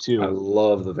I do too. I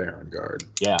love the Varan Guard.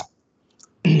 Yeah,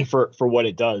 for what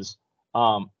it does.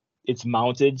 It's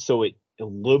mounted, so a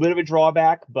little bit of a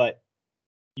drawback, but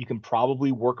you can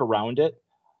probably work around it.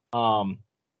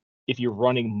 If you're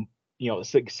running,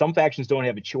 some factions don't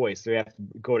have a choice; they have to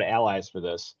go to allies for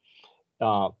this.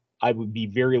 I would be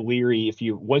very leery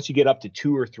once you get up to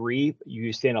 2 or 3,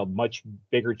 you stand a much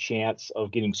bigger chance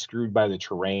of getting screwed by the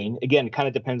terrain. Again, it kind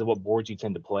of depends on what boards you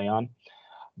tend to play on.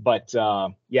 But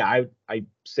yeah, I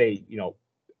say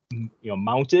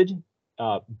mounted,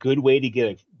 good way to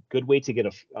get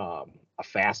a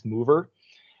fast mover.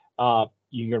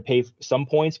 You're going to pay some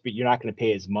points, but you're not going to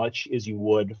pay as much as you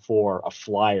would for a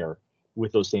flyer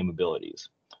with those same abilities.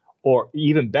 or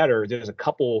even better, there's a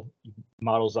couple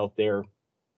models out there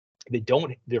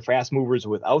they're fast movers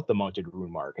without the mounted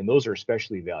rune mark, and those are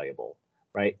especially valuable,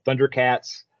 right?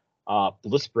 Thundercats,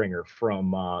 Blissbringer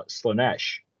from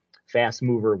Slanesh, fast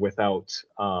mover without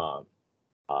the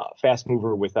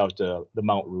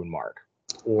mount rune mark,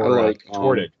 or I like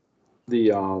Torted.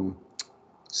 The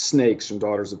snakes from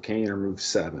Daughters of Cain are move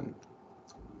 7.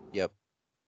 Yep.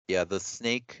 Yeah, the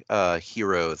snake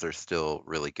heroes are still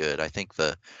really good. I think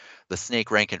the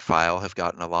snake rank and file have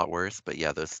gotten a lot worse, but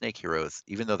yeah, those snake heroes,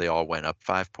 even though they all went up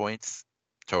 5 points,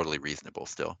 totally reasonable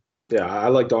still. Yeah, I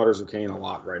like Daughters of Cain a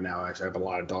lot right now. Actually, I have a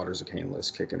lot of Daughters of Cain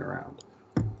lists kicking around.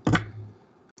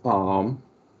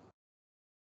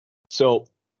 So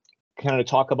kind of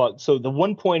talk about, so the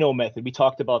 1.0 method, we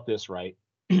talked about this, right?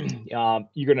 You're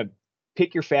going to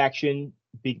pick your faction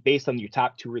based on your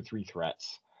top 2 or 3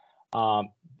 threats.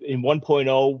 In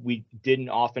 1.0, we didn't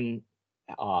often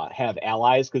have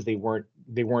allies because they weren't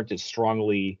as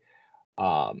strongly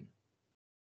endorsed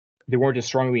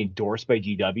by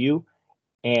GW,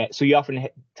 and so you often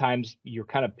times you're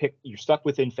stuck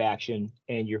within faction,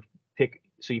 and you pick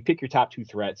your top 2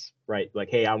 threats, right? Like,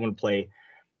 hey, I want to play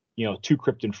 2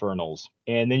 Crypt Infernals,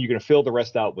 and then you're going to fill the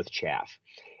rest out with chaff.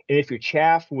 And if your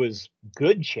chaff was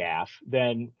good chaff,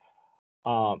 then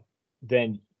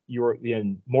you're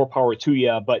more power to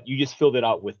you, but you just filled it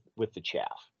out with the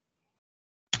chaff.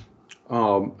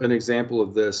 An example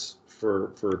of this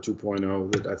for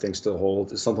 2.0 that I think still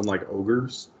holds is something like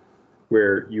Ogres,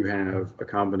 where you have a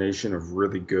combination of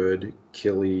really good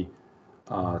killy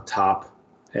top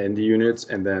end units,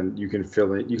 and then you can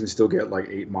fill it. You can still get like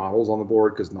 8 models on the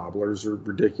board because Nobblers are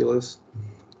ridiculous.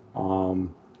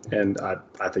 And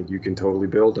I think you can totally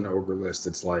build an Ogre list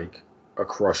that's like a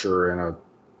Crusher and a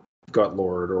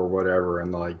Gutlord or whatever,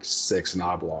 and like 6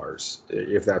 Nobblars,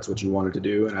 if that's what you wanted to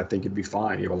do. And I think it'd be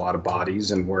fine. You have a lot of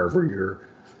bodies, and wherever your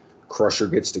Crusher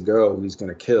gets to go, he's going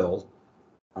to kill.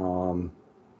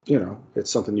 It's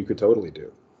something you could totally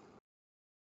do.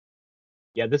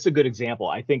 Yeah, that's a good example.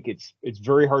 I think it's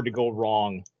very hard to go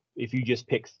wrong if you just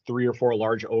pick 3 or 4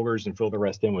 large ogres and fill the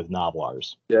rest in with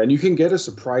Nobblars. Yeah, and you can get a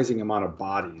surprising amount of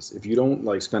bodies if you don't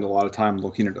like spend a lot of time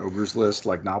looking at ogres list.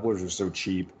 Like, Nobblars are so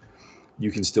cheap, you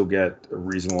can still get a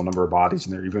reasonable number of bodies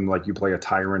in there. Even like you play a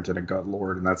Tyrant and a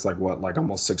Gutlord, and that's like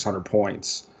almost 600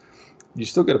 points. You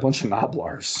still get a bunch of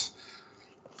Nobblars.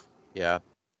 Yeah.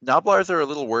 Nobblars are a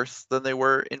little worse than they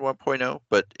were in 1.0,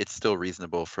 but it's still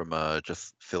reasonable from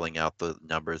just filling out the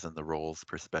numbers and the rolls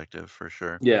perspective, for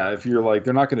sure. Yeah, if you're like,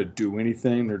 they're not going to do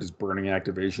anything, they're just burning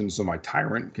activations so my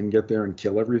Tyrant can get there and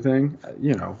kill everything.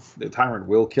 The Tyrant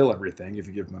will kill everything if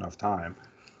you give him enough time.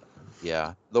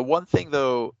 Yeah. The one thing,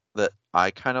 though, that I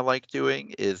kind of like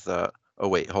doing is, oh,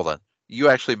 wait, hold on. You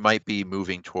actually might be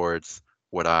moving towards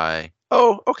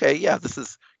oh, okay, yeah, this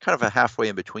is kind of a halfway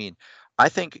in between. I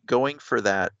think going for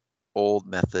that old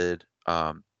method,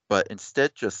 but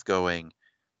instead just going,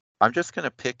 I'm just going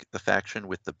to pick the faction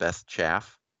with the best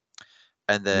chaff,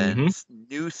 and then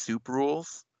new soup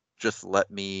rules just let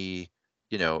me,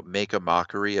 make a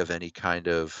mockery of any kind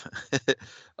of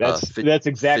fidelity. That's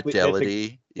exactly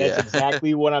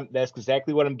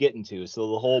what I'm getting to.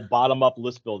 So the whole bottom up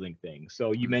list building thing.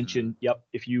 So you mentioned,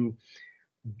 if you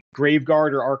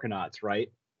Graveguard or Arcanauts,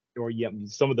 right? Or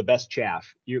some of the best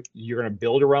chaff. You're going to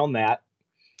build around that,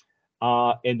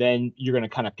 and then you're going to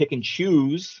kind of pick and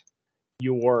choose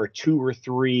your 2 or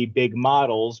 3 big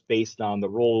models based on the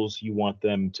roles you want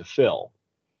them to fill.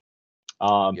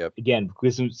 Again,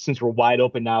 because since we're wide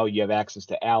open now, you have access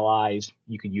to allies.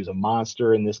 You could use a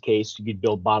monster in this case. You could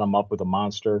build bottom up with a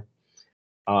monster.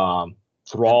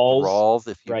 Thralls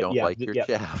if you don't like your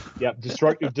chaff.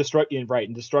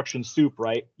 In Destruction Soup,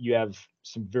 right? You have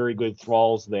some very good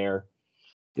thralls there.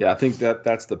 Yeah, I think that's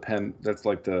that's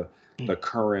like the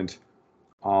current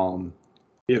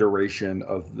iteration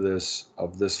of this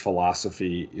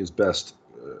philosophy is best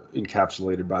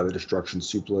encapsulated by the Destruction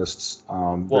Soup lists.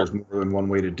 There's more than one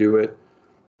way to do it,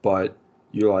 but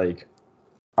you're like,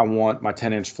 I want my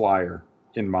 10-inch flyer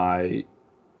in my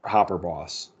Hopper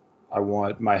Boss. I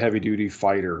want my heavy-duty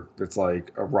fighter that's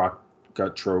like a Rock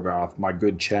Gut Trogoth. My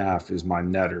good chaff is my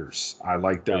Netters. I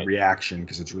like their reaction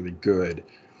because it's really good.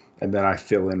 And then I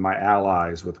fill in my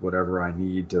allies with whatever I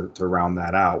need to round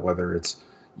that out, whether it's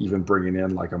even bringing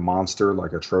in like a monster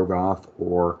like a Trogoth,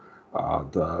 or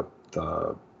the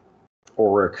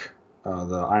Auric,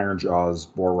 the Iron Jaws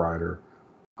Boar Rider,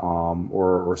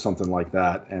 or something like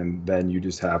that. And then you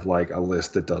just have like a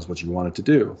list that does what you want it to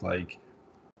do. Like,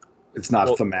 it's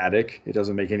not thematic. It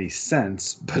doesn't make any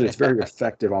sense, but it's very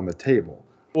effective on the table.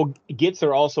 Well, Gits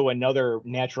are also another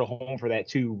natural home for that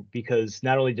too, because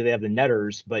not only do they have the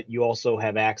netters, but you also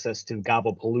have access to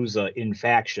Gobblepalooza in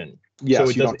faction. Yes, So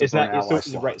it you don't does. have to It's burn not. It's ally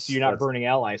so, right. slots. So you're not That's- burning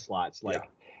ally slots. Like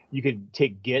you could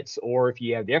take Gits, or if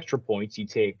you have the extra points, you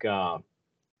take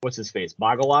what's his face,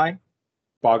 Boggle Eye.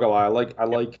 Boggle Eye.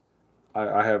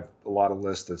 I have a lot of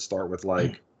lists that start with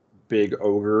like Big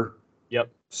Ogre, Yep.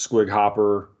 Squig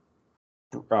Hopper,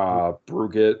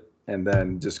 Brugit, and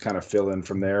then just kind of fill in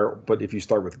from there. But if you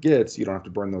start with Gits, you don't have to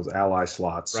burn those ally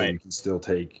slots, so Right. you can still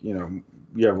take, you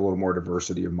have a little more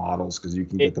diversity of models because you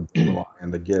can get the Boggle Eye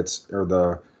and the Gits or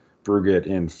the Brugit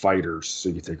in fighters, so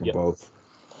you can take them Yep. both.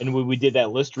 And when we did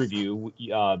that list review,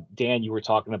 Dan, you were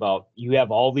talking about you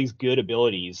have all these good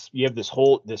abilities. You have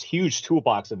this huge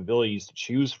toolbox of abilities to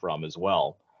choose from as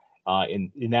well,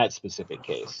 in that specific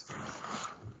case.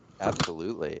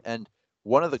 Absolutely. And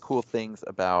one of the cool things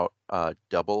about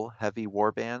double heavy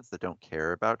warbands that don't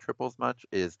care about triples much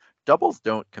is doubles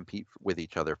don't compete with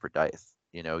each other for dice.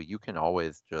 You can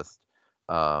always just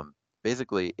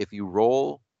basically, if you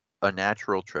roll a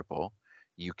natural triple,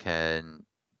 you can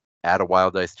add a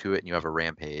wild dice to it and you have a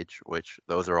rampage, which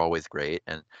those are always great.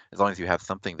 And as long as you have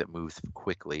something that moves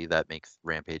quickly, that makes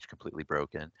rampage completely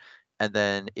broken. And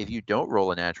then if you don't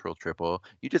roll a natural triple,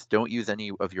 you just don't use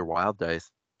any of your wild dice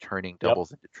turning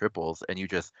doubles into triples, and you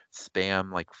just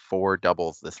spam like 4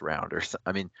 doubles this round.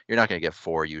 I mean, you're not going to get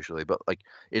 4 usually, but like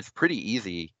it's pretty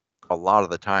easy a lot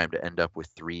of the time to end up with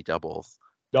 3 doubles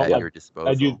at your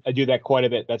disposal. I do that quite a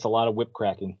bit. That's a lot of whip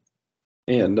cracking.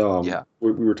 And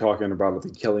we were talking about the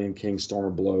Kellyan King Storm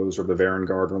of Blows or the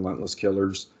Varangard Relentless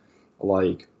Killers.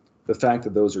 Like, the fact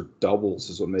that those are doubles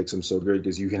is what makes them so good,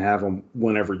 because you can have them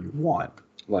whenever you want.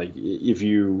 Like, if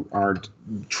you aren't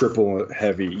triple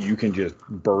heavy, you can just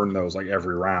burn those like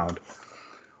every round.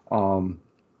 And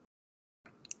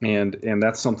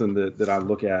that's something that I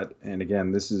look at. And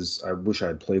again, I wish I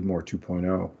had played more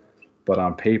 2.0, but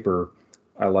on paper,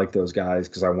 I like those guys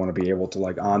because I want to be able to,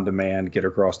 like, on demand get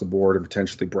across the board and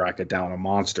potentially bracket down a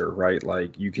monster, right?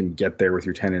 Like, you can get there with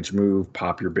your 10-inch move,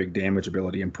 pop your big damage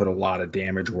ability, and put a lot of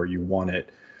damage where you want it,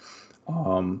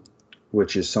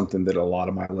 which is something that a lot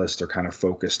of my lists are kind of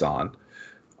focused on.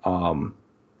 I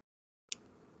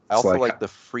also like the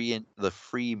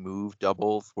free move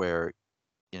doubles where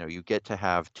you get to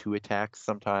have 2 attacks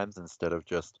sometimes instead of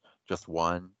just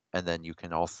one, and then you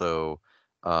can also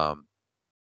Like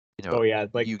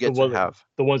you get to have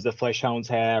the ones that Fleshhounds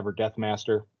have or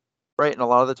Deathmaster. Right, and a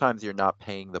lot of the times you're not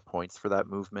paying the points for that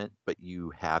movement, but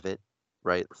you have it,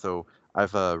 right? So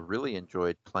I've really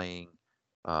enjoyed playing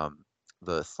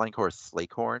the Slankhorse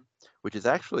Slakehorn, which is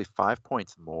actually 5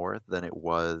 points more than it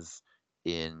was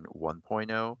in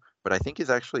 1.0, but I think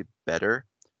is actually better,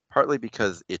 partly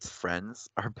because its friends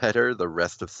are better. The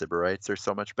rest of Sybarites are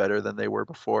so much better than they were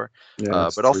before,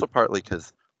 but also partly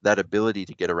because that ability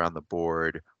to get around the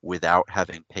board without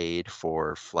having paid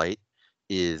for flight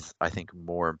is, I think,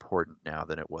 more important now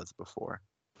than it was before.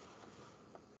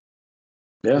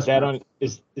 Yeah. Is that on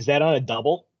a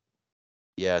double?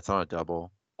 Yeah, it's on a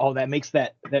double. Oh, that makes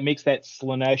that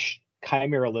Slaanesh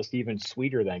Chimera list even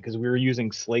sweeter then, because we were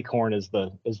using Slakehorn as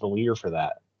the leader for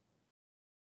that.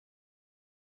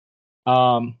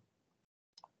 All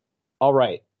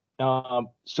right.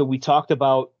 So we talked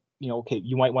about, okay,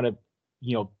 you might want to,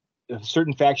 a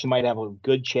certain faction might have a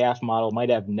good chaff model,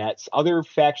 might have nets. Other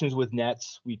factions with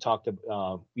nets, we've talked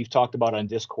about on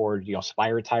Discord,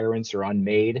 Spire Tyrants or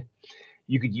Unmade.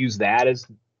 You could use that as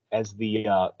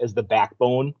the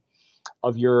backbone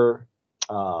of your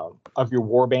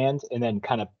warband, and then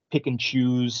kind of pick and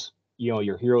choose,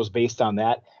 your heroes based on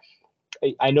that.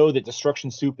 I know that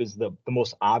Destruction Soup is the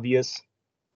most obvious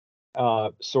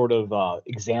sort of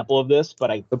example of this, but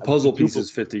the puzzle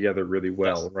pieces fit together really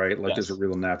well, right? Like, there's a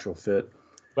real natural fit.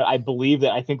 But I believe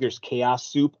that I think there's Chaos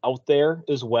Soup out there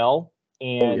as well,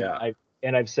 and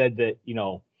I've said that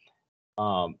your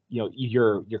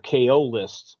KO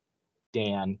list,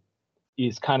 Dan,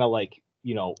 is kind of like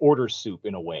order soup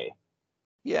in a way.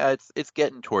 Yeah, it's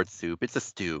getting towards soup. It's a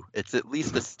stew. It's at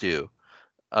least a stew.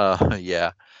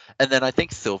 Yeah, and then I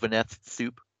think Sylvaneth's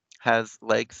soup has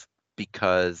legs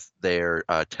because they're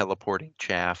teleporting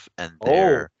chaff and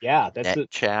they're that's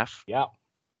net chaff. Yeah,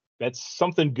 that's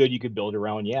something good you could build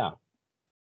around. Yeah.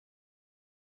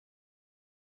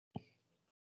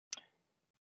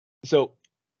 So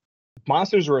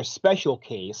monsters are a special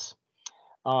case.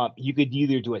 You could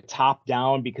either do a top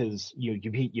down, because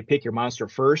you pick your monster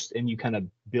first and you kind of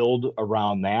build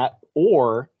around that,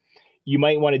 or you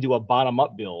might want to do a bottom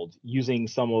up build using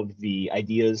some of the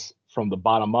ideas from the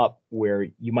bottom up, where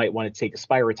you might want to take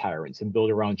Spire Tyrants and build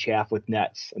around chaff with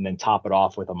nets and then top it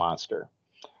off with a monster.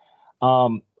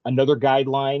 Another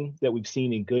guideline that we've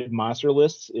seen in good monster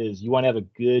lists is you want to have a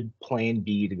good plan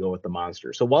B to go with the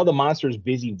monster. So while the monster is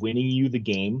busy winning you the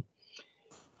game,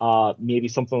 maybe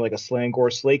something like a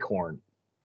Slangor Slakehorn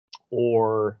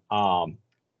or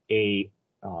a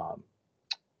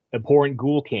Abhorrent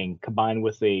Ghoul King combined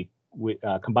with a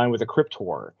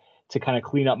Cryptor to kind of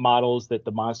clean up models that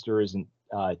the monster isn't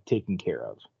taking care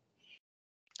of.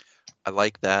 I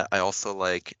like that. I also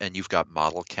like, and you've got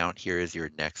model count here as your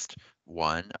next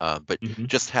one, but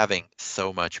just having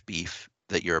so much beef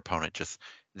that your opponent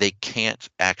they can't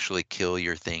actually kill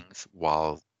your things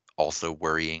while also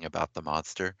worrying about the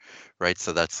monster, right?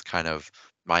 So that's kind of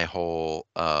my whole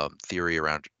theory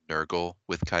around Nurgle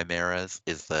with chimeras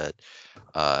is that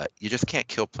you just can't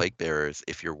kill plague bearers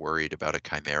if you're worried about a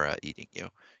chimera eating you.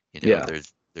 You know, Yeah.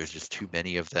 there's just too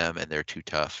many of them and they're too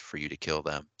tough for you to kill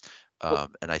them.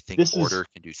 And I think this Order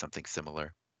can do something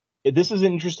similar. This is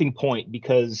an interesting point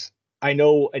because I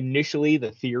know initially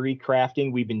the theory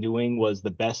crafting we've been doing was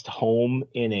the best home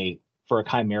for a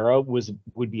chimera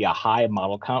would be a high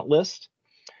model count list,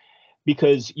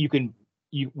 because you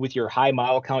with your high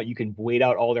model count you can wait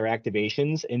out all their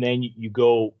activations and then you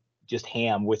go just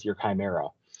ham with your chimera.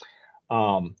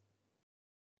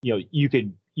 You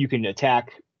can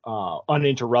attack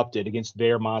uninterrupted against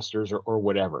their monsters or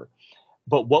whatever.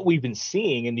 But what we've been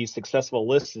seeing in these successful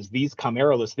lists is these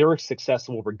chimera lists, they're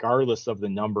successful regardless of the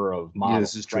number of models. Yeah,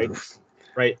 this is true.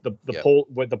 Right.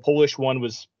 The Polish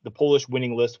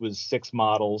winning list was 6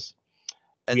 models.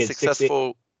 And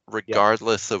successful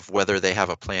regardless of whether they have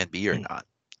a plan B or not.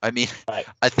 I mean, right.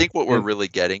 I think what we're really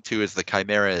getting to is the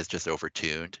chimera is just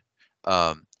overtuned.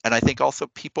 And I think also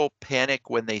people panic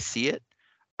when they see it.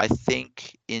 I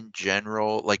think in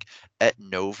general, like at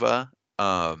Nova,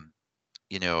 a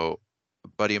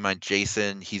buddy of mine,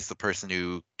 Jason, he's the person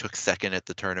who took second at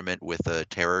the tournament with a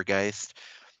Terrorgeist.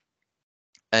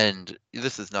 And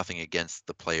this is nothing against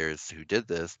the players who did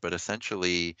this, but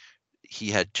essentially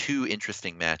he had 2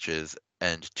 interesting matches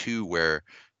and 2 where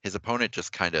his opponent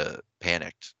just kind of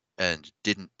panicked and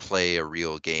didn't play a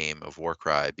real game of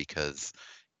Warcry because,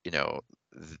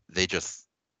 they just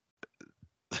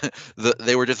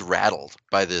they were just rattled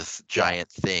by this giant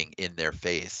thing in their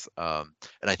face. And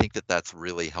I think that that's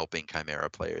really helping Chimera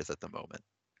players at the moment.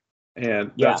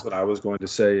 And that's what I was going to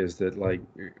say is that, like,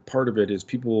 part of it is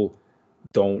people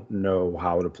don't know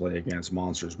how to play against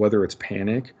monsters, whether it's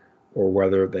panic or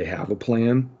whether they have a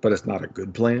plan, but it's not a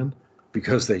good plan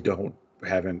because they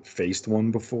haven't faced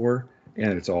one before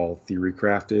and it's all theory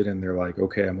crafted and they're like,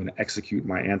 okay, I'm going to execute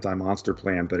my anti-monster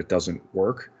plan, but it doesn't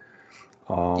work.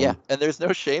 And there's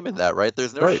no shame in that, right?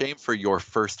 There's no shame for your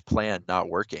first plan not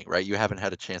working, right? You haven't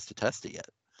had a chance to test it yet.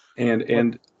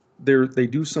 And they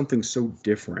do something so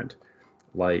different.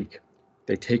 Like,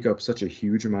 they take up such a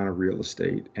huge amount of real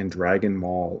estate, and Dragon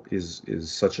Maul is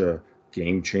such a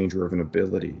game changer of an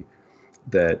ability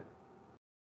that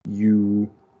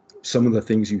some of the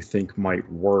things you think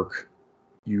might work,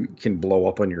 you can blow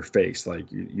up on your face.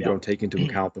 Like, you don't take into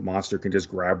account the monster can just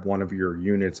grab one of your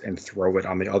units and throw it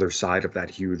on the other side of that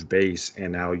huge base,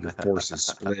 and now your forces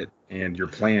split and your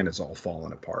plan is all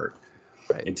falling apart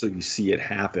until you see it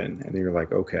happen, and then you're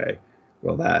like, okay,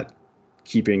 well, that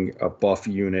keeping a buff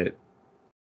unit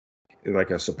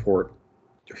like a support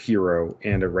hero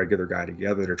and a regular guy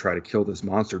together to try to kill this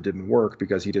monster didn't work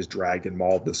because he just dragged and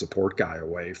mauled the support guy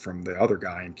away from the other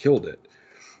guy and killed it.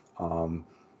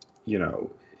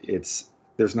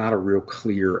 There's not a real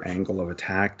clear angle of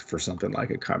attack for something like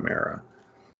a chimera.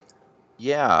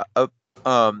 Yeah, a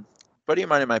buddy of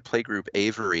mine in my play group,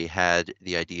 Avery, had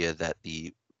the idea that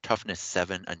the toughness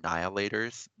 7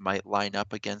 annihilators might line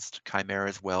up against chimera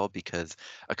as well, because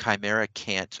a chimera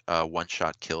can't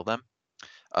one-shot kill them,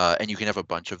 and you can have a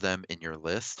bunch of them in your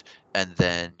list, and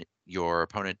then your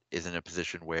opponent is in a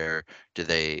position where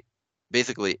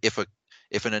basically if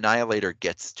an annihilator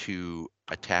gets to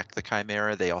attack the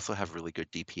chimera, they also have really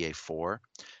good DPA 4.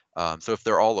 So if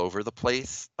they're all over the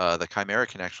place, the chimera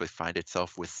can actually find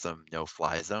itself with some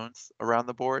no-fly zones around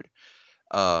the board.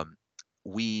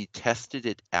 We tested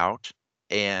it out,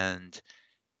 and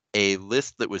a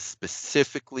list that was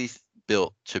specifically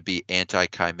built to be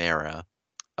anti-chimera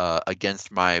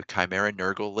against my Chimera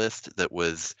Nurgle list that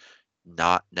was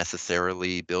not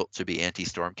necessarily built to be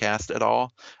anti-Stormcast at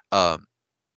all,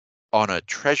 on a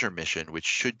treasure mission, which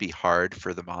should be hard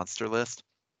for the monster list,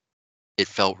 it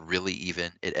felt really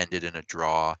even. It ended in a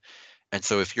draw. And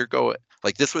so if you're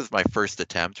this was my first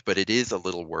attempt, but it is a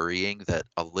little worrying that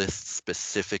a list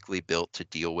specifically built to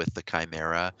deal with the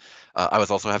chimera. I was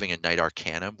also having a Knight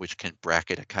Arcanum, which can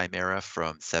bracket a chimera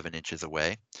from 7 inches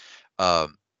away.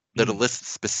 that a list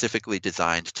specifically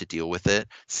designed to deal with it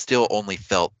still only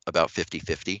felt about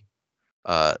 50-50.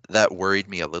 That worried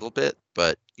me a little bit,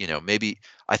 but maybe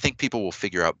I think people will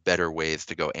figure out better ways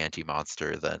to go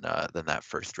anti-monster than that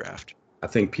first draft. I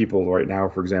think people right now,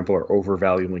 for example, are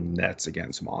overvaluing nets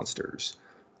against monsters.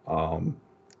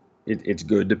 It's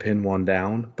good to pin one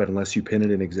down, but unless you pin it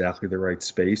in exactly the right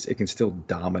space, it can still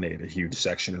dominate a huge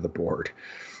section of the board.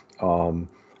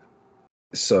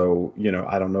 So,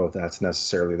 I don't know if that's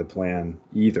necessarily the plan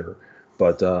either.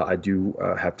 But I do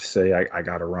have to say I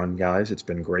got to run, guys. It's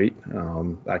been great.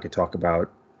 I could talk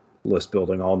about list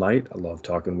building all night. I love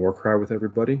talking Warcry with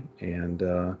everybody,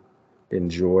 and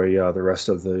enjoy the rest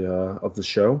of the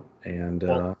show. And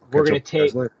we're gonna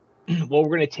take. Well, we're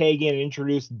gonna tag in and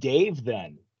introduce Dave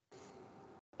then.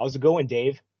 How's it going,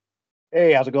 Dave?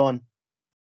 Hey, how's it going?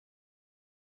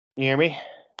 You hear me?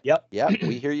 Yep. Yeah,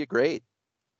 we hear you great.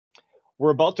 We're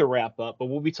about to wrap up, but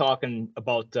we'll be talking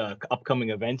about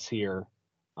upcoming events here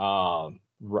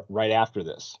right after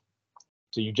this.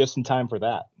 So you're just in time for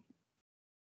that.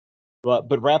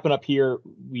 But wrapping up here,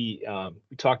 we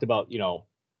talked about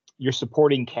your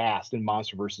supporting cast in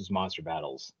monster versus monster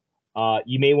battles.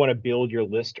 You may want to build your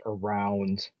list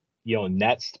around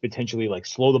nets to potentially like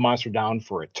slow the monster down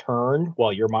for a turn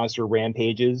while your monster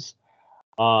rampages,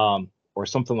 or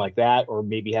something like that, or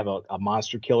maybe have a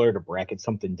monster killer to bracket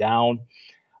something down.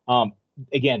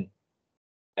 Again,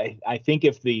 I think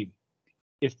if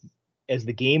as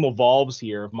the game evolves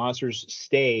here, if monsters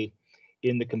stay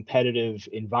in the competitive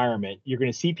environment, you're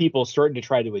going to see people starting to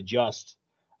try to adjust.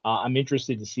 I'm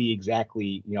interested to see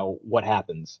exactly what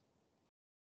happens.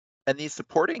 And these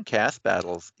supporting cast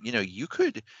battles, you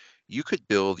could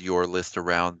build your list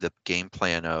around the game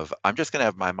plan of, I'm just going to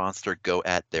have my monster go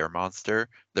at their monster.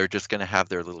 They're just going to have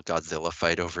their little Godzilla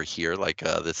fight over here, like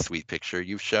this sweet picture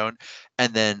you've shown.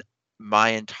 And then my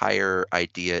entire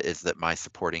idea is that my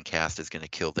supporting cast is going to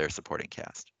kill their supporting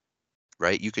cast,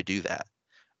 right? You could do that.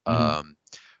 Mm-hmm.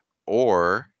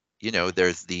 Or,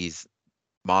 there's these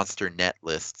monster net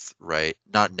lists, right?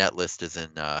 Not net list as in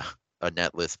a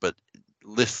net list, but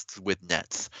lists with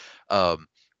nets.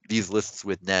 These lists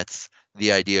with nets,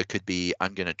 the idea could be,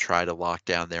 I'm going to try to lock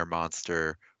down their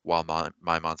monster while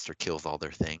my monster kills all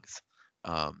their things.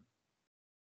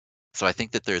 So I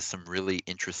think that there's some really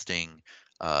interesting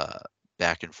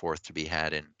back and forth to be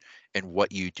had in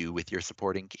what you do with your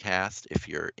supporting cast if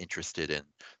you're interested in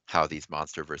how these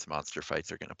monster versus monster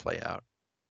fights are going to play out.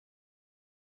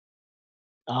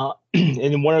 And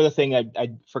then one other thing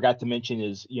I forgot to mention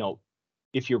is,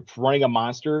 if you're running a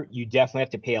monster, you definitely have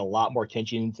to pay a lot more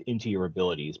attention into your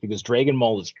abilities, because Dragon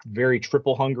Maul is very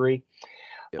triple hungry.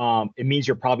 Yep. It means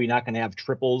you're probably not going to have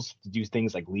triples to do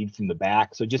things like lead from the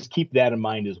back. So just keep that in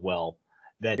mind as well.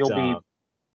 That you're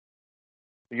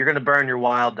going to burn your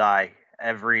wild die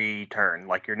every turn.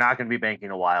 Like, you're not going to be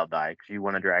banking a wild die because you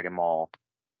want a Dragon Maul.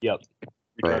 Yep.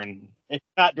 Return. If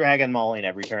you're not Dragon Mauling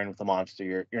every turn with the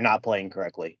monster, you're not playing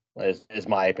correctly. Is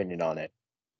my opinion on it.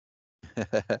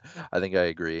 I think I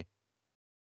agree.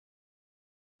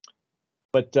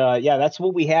 But yeah, that's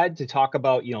what we had to talk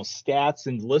about, stats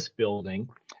and list building.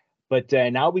 But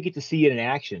now we get to see it in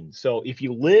action. So if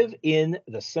you live in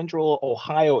the central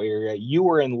Ohio area, you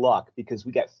are in luck, because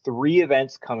we got 3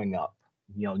 events coming up,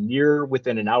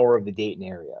 within an hour of the Dayton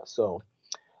area. So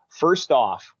first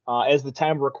off, as the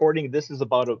time of recording, this is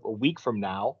about a week from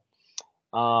now.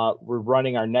 We're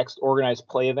running our next organized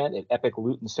play event at Epic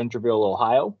Loot in Centerville,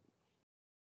 Ohio.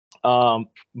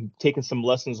 Taking some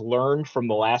lessons learned from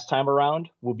the last time around.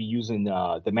 We'll be using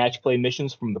the match play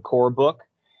missions from the core book.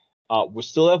 We'll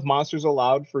still have monsters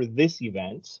allowed for this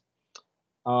event.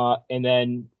 And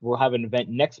then we'll have an event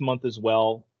next month as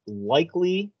well,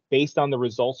 likely based on the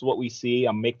results of what we see.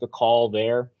 I'll make the call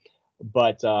there.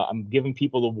 But I'm giving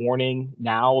people the warning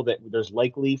now that there's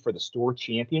likely, for the store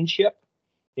championship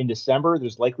in December,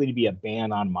 there's likely to be a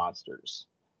ban on monsters.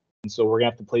 And so we're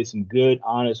going to have to play some good,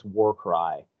 honest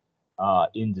Warcry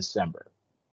in December.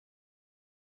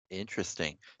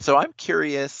 Interesting. So I'm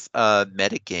curious,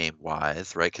 metagame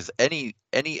wise, right? Because any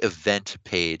event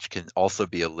page can also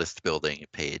be a list building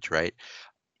page, right?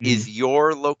 Mm-hmm. Is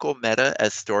your local meta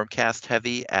as Stormcast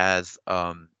heavy as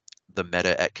the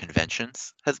meta at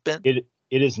conventions has been? It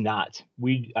is not.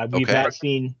 We have not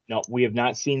seen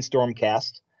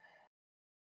Stormcast.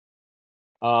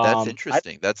 That's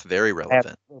interesting. That's very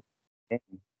relevant.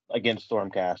 Against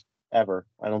Stormcast ever?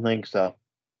 I don't think so.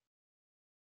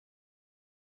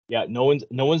 Yeah, no one's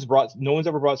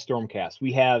ever brought Stormcast.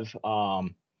 We have 2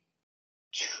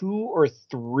 or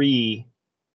 3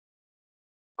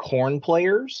 Khorne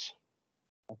players.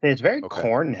 It's very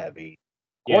Khorne heavy.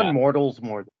 Khorne Mortals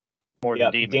more. more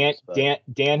than demons.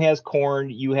 Dan has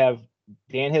Khorne.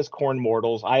 Dan has Khorne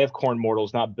Mortals. I have Khorne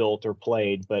Mortals, not built or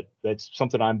played, but that's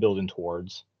something I'm building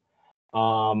towards.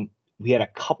 We had a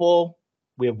couple.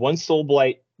 We have one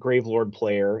Soulblight Gravelord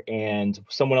player and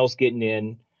someone else getting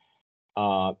in.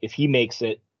 If he makes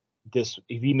it,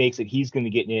 he's going to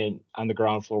get in on the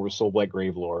ground floor with Soulblight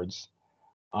Gravelords.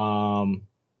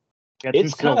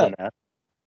 It's kind of.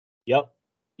 Yep.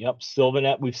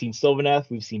 Sylvaneth. We've seen Sylvaneth.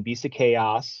 We've seen Beast of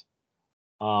Chaos.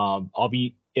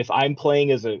 If I'm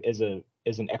playing as an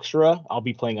extra, I'll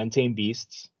be playing Untamed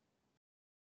Beasts.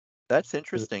 That's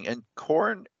interesting. And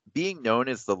Khorne, being known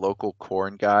as the local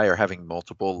Khorne guy or having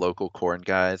multiple local Khorne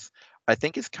guys, I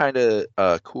think is kind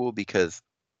of cool because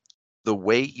the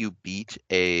way you beat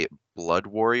a Blood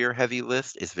Warrior heavy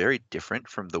list is very different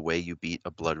from the way you beat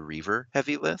a Blood Reaver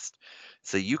heavy list.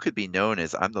 So you could be known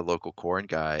as I'm the local Khorne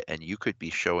guy, and you could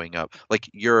be showing up like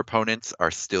your opponents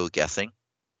are still guessing,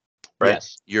 right?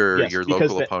 Yes. Your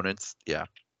local opponents, yeah.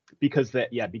 Because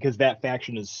that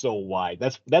faction is so wide.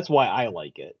 That's why I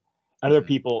like it. Other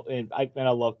people and I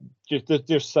love just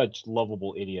they're such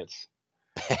lovable idiots.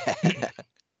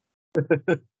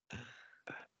 But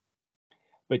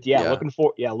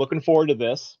looking forward to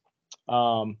this.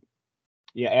 Adding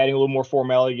a little more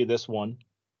formality to this one.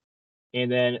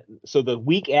 And then so the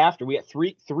week after we had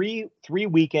three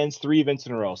weekends, 3 events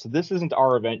in a row. So this isn't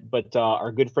our event, but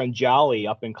our good friend Jolly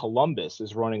up in Columbus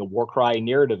is running a Warcry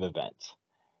narrative event.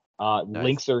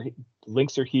 Nice.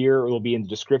 Links are here. It'll be in the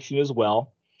description as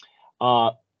well.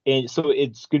 And so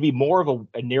it's going to be more of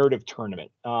a narrative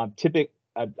tournament. I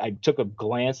took a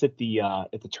glance at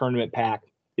the tournament pack.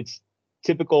 It's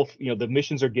typical. The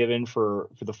missions are given for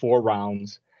the 4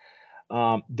 rounds.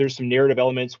 There's some narrative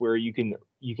elements where you can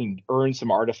earn some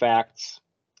artifacts,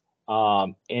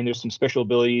 and there's some special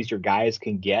abilities your guys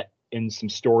can get in some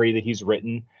story that he's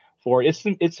written for it.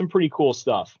 It's some pretty cool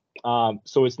stuff.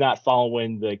 So it's not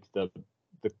following the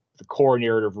core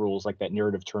narrative rules like that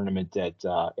narrative tournament at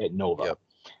Nova. Yep.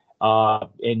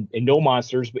 And no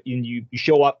monsters, but you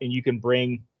show up and you can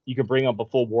bring up a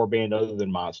full warband other than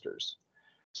monsters.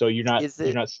 So you're not.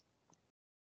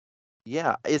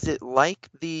 Yeah, is it like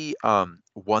the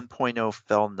 1.0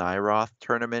 Fel Nyroth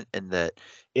tournament in that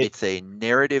it's a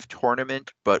narrative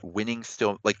tournament, but winning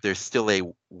still there's still a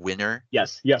winner?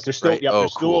 Yes, there's still right?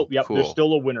 there's cool. there's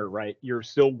still a winner, right? You're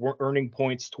still earning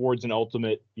points towards an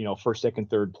ultimate, first,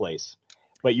 second, third place.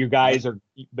 But your guys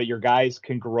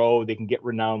can grow, they can get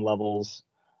renown levels,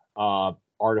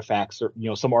 artifacts or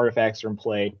some artifacts are in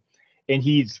play. And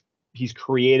he's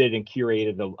created and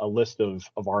curated a list of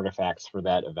artifacts for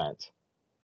that event.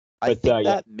 I think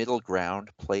that middle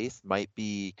ground place might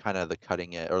be kind of the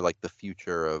cutting edge or the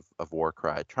future of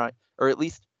Warcry. Or at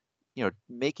least,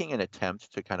 making an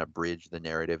attempt to kind of bridge the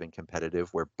narrative and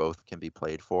competitive where both can be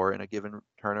played for in a given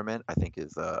tournament, I think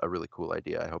is a really cool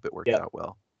idea. I hope it works out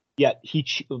well. Yeah, he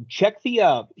check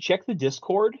the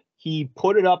Discord. He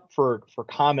put it up for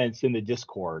comments in the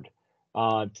Discord.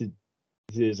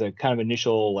 Is a kind of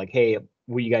initial hey,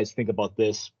 what do you guys think about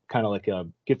this? Kind of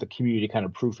get the community kind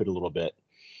of proof it a little bit.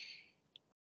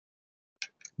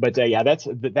 But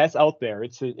that's out there.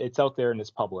 It's out there and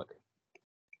it's public.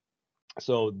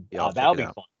 So that'll be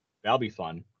fun. That'll be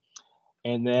fun.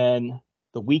 And then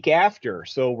the week after,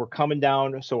 so we're coming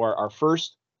down. So our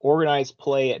first organized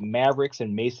play at Mavericks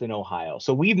in Mason, Ohio.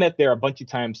 So we've met there a bunch of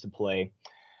times to play.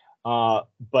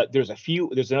 But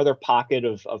there's another pocket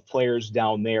of players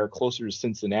down there closer to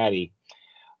Cincinnati.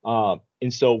 And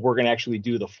so we're going to actually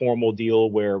do the formal deal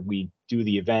where we do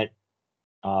the event,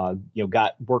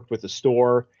 worked with the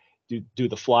store, do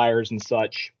the flyers and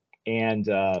such. And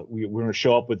we're going to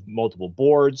show up with multiple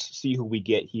boards, see who we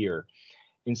get here.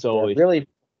 And so really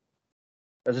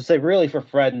for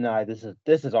Fred and I, this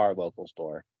is our local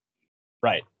store.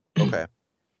 Right. Okay.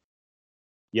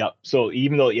 Yep. So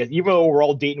even though we're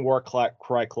all Dayton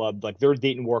Warcry Club, they're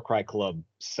Dayton Warcry Club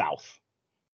South.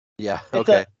 Yeah.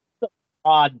 Okay. It's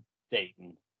odd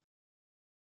Dayton.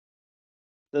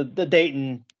 The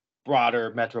Dayton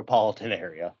broader metropolitan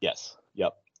area. Yes.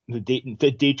 Yep. The Dayton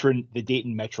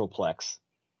Metroplex.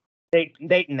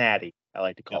 Dayton Natty, I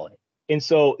like to call it. And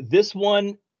so this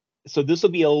will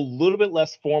be a little bit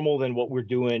less formal than what we're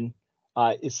doing.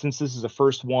 Since this is the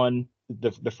first one,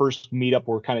 the first meetup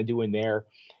we're kind of doing there,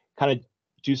 kind of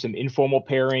do some informal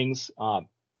pairings.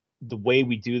 The way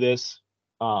we do this,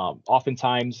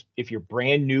 oftentimes, if you're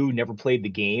brand new, never played the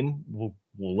game, we'll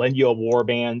lend you a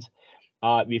warband.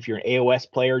 If you're an AOS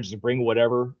player, just bring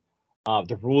whatever.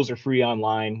 The rules are free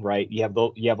online, right? You have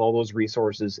all those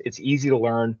resources. It's easy to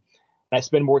learn. I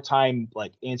spend more time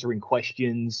answering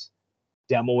questions,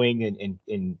 demoing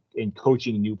and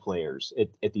coaching new players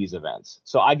at these events.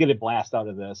 So I get a blast out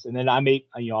of this, and then I might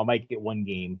get one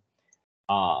game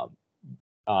at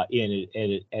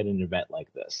an event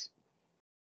like this.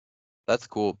 That's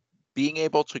cool. Being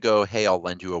able to go, hey, I'll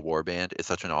lend you a warband is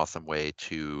such an awesome way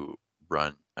to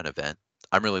run an event.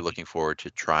 I'm really looking forward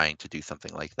to trying to do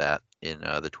something like that in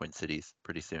the Twin Cities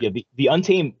pretty soon. Yeah, the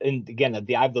Untamed, and again,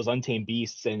 I have those Untamed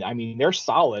Beasts, and I mean they're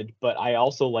solid, but I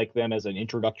also like them as an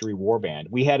introductory warband.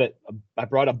 I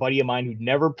brought a buddy of mine who'd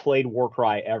never played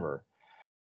Warcry ever,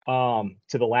 to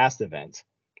the last event,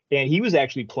 and he was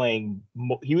actually playing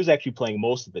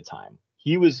most of the time.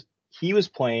 He was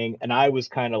playing, and I was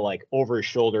kind of like over his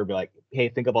shoulder, be like, hey,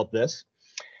 think about this.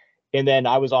 And then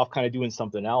I was off kind of doing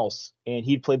something else, and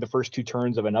he'd played the first 2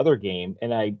 turns of another game,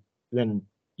 and then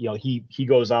he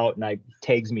goes out and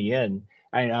tags me in,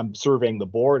 and I'm surveying the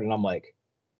board, and I'm like,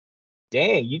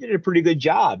 dang, you did a pretty good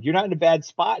job. You're not in a bad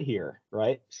spot here,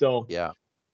 right? So yeah,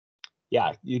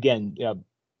 again,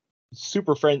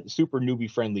 super newbie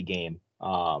friendly game,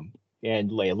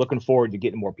 and looking forward to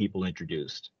getting more people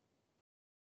introduced.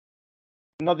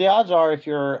 No, the odds are if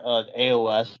you're an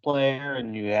AOS player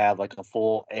and you have like a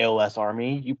full AOS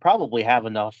army, you probably have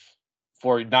enough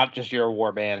for not just your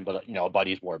warband, but a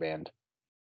buddy's warband.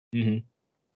 Mm-hmm.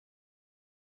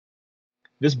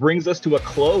 This brings us to a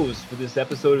close for this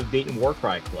episode of Dayton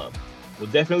Warcry Club. We'll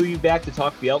definitely be back to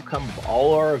talk the outcome of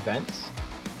all our events,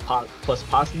 plus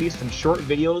possibly some short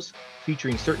videos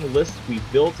featuring certain lists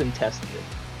we've built and tested.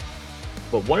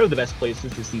 But one of the best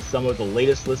places to see some of the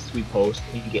latest lists we post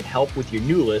and get help with your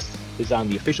new lists is on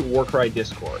the official Warcry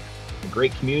Discord. A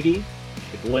great community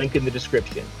with a link in the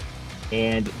description.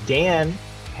 And Dan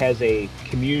has a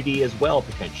community as well,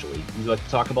 potentially. Would you like to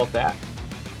talk about that?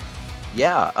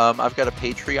 Yeah, I've got a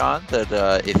Patreon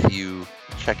that if you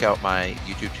check out my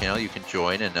YouTube channel, you can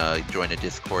join and join a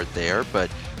Discord there. But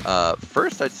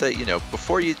first, I'd say,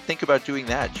 before you think about doing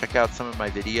that, check out some of my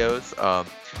videos.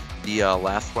 The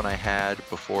last one I had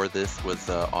before this was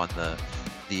on the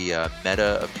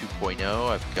meta of 2.0.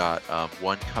 I've got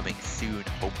one coming soon,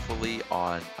 hopefully,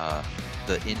 on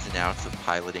the ins and outs of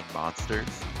piloting monsters.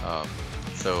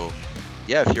 So,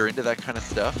 yeah, if you're into that kind of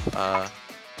stuff,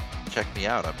 check me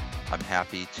out. I'm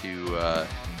happy to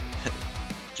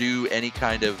do any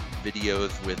kind of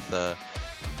videos with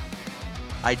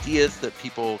ideas that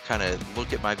people kind of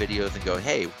look at my videos and go,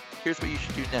 hey, here's what you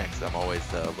should do next. I'm always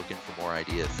looking for more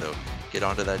ideas, so get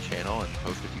onto that channel and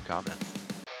post a few comments.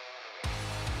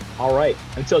 All right,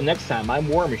 until next time, I'm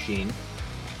War Machine.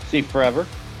 See you forever.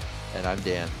 And I'm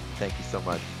Dan. Thank you so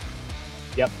much.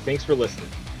 Yep, thanks for listening.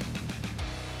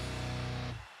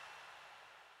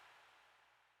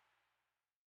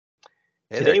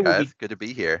 Hey Today there, we'll guys. Good to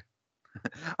be here.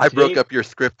 I broke up your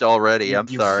script already. I'm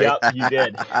sorry. Yep, you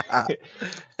did.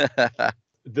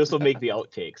 This will make the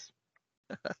outtakes.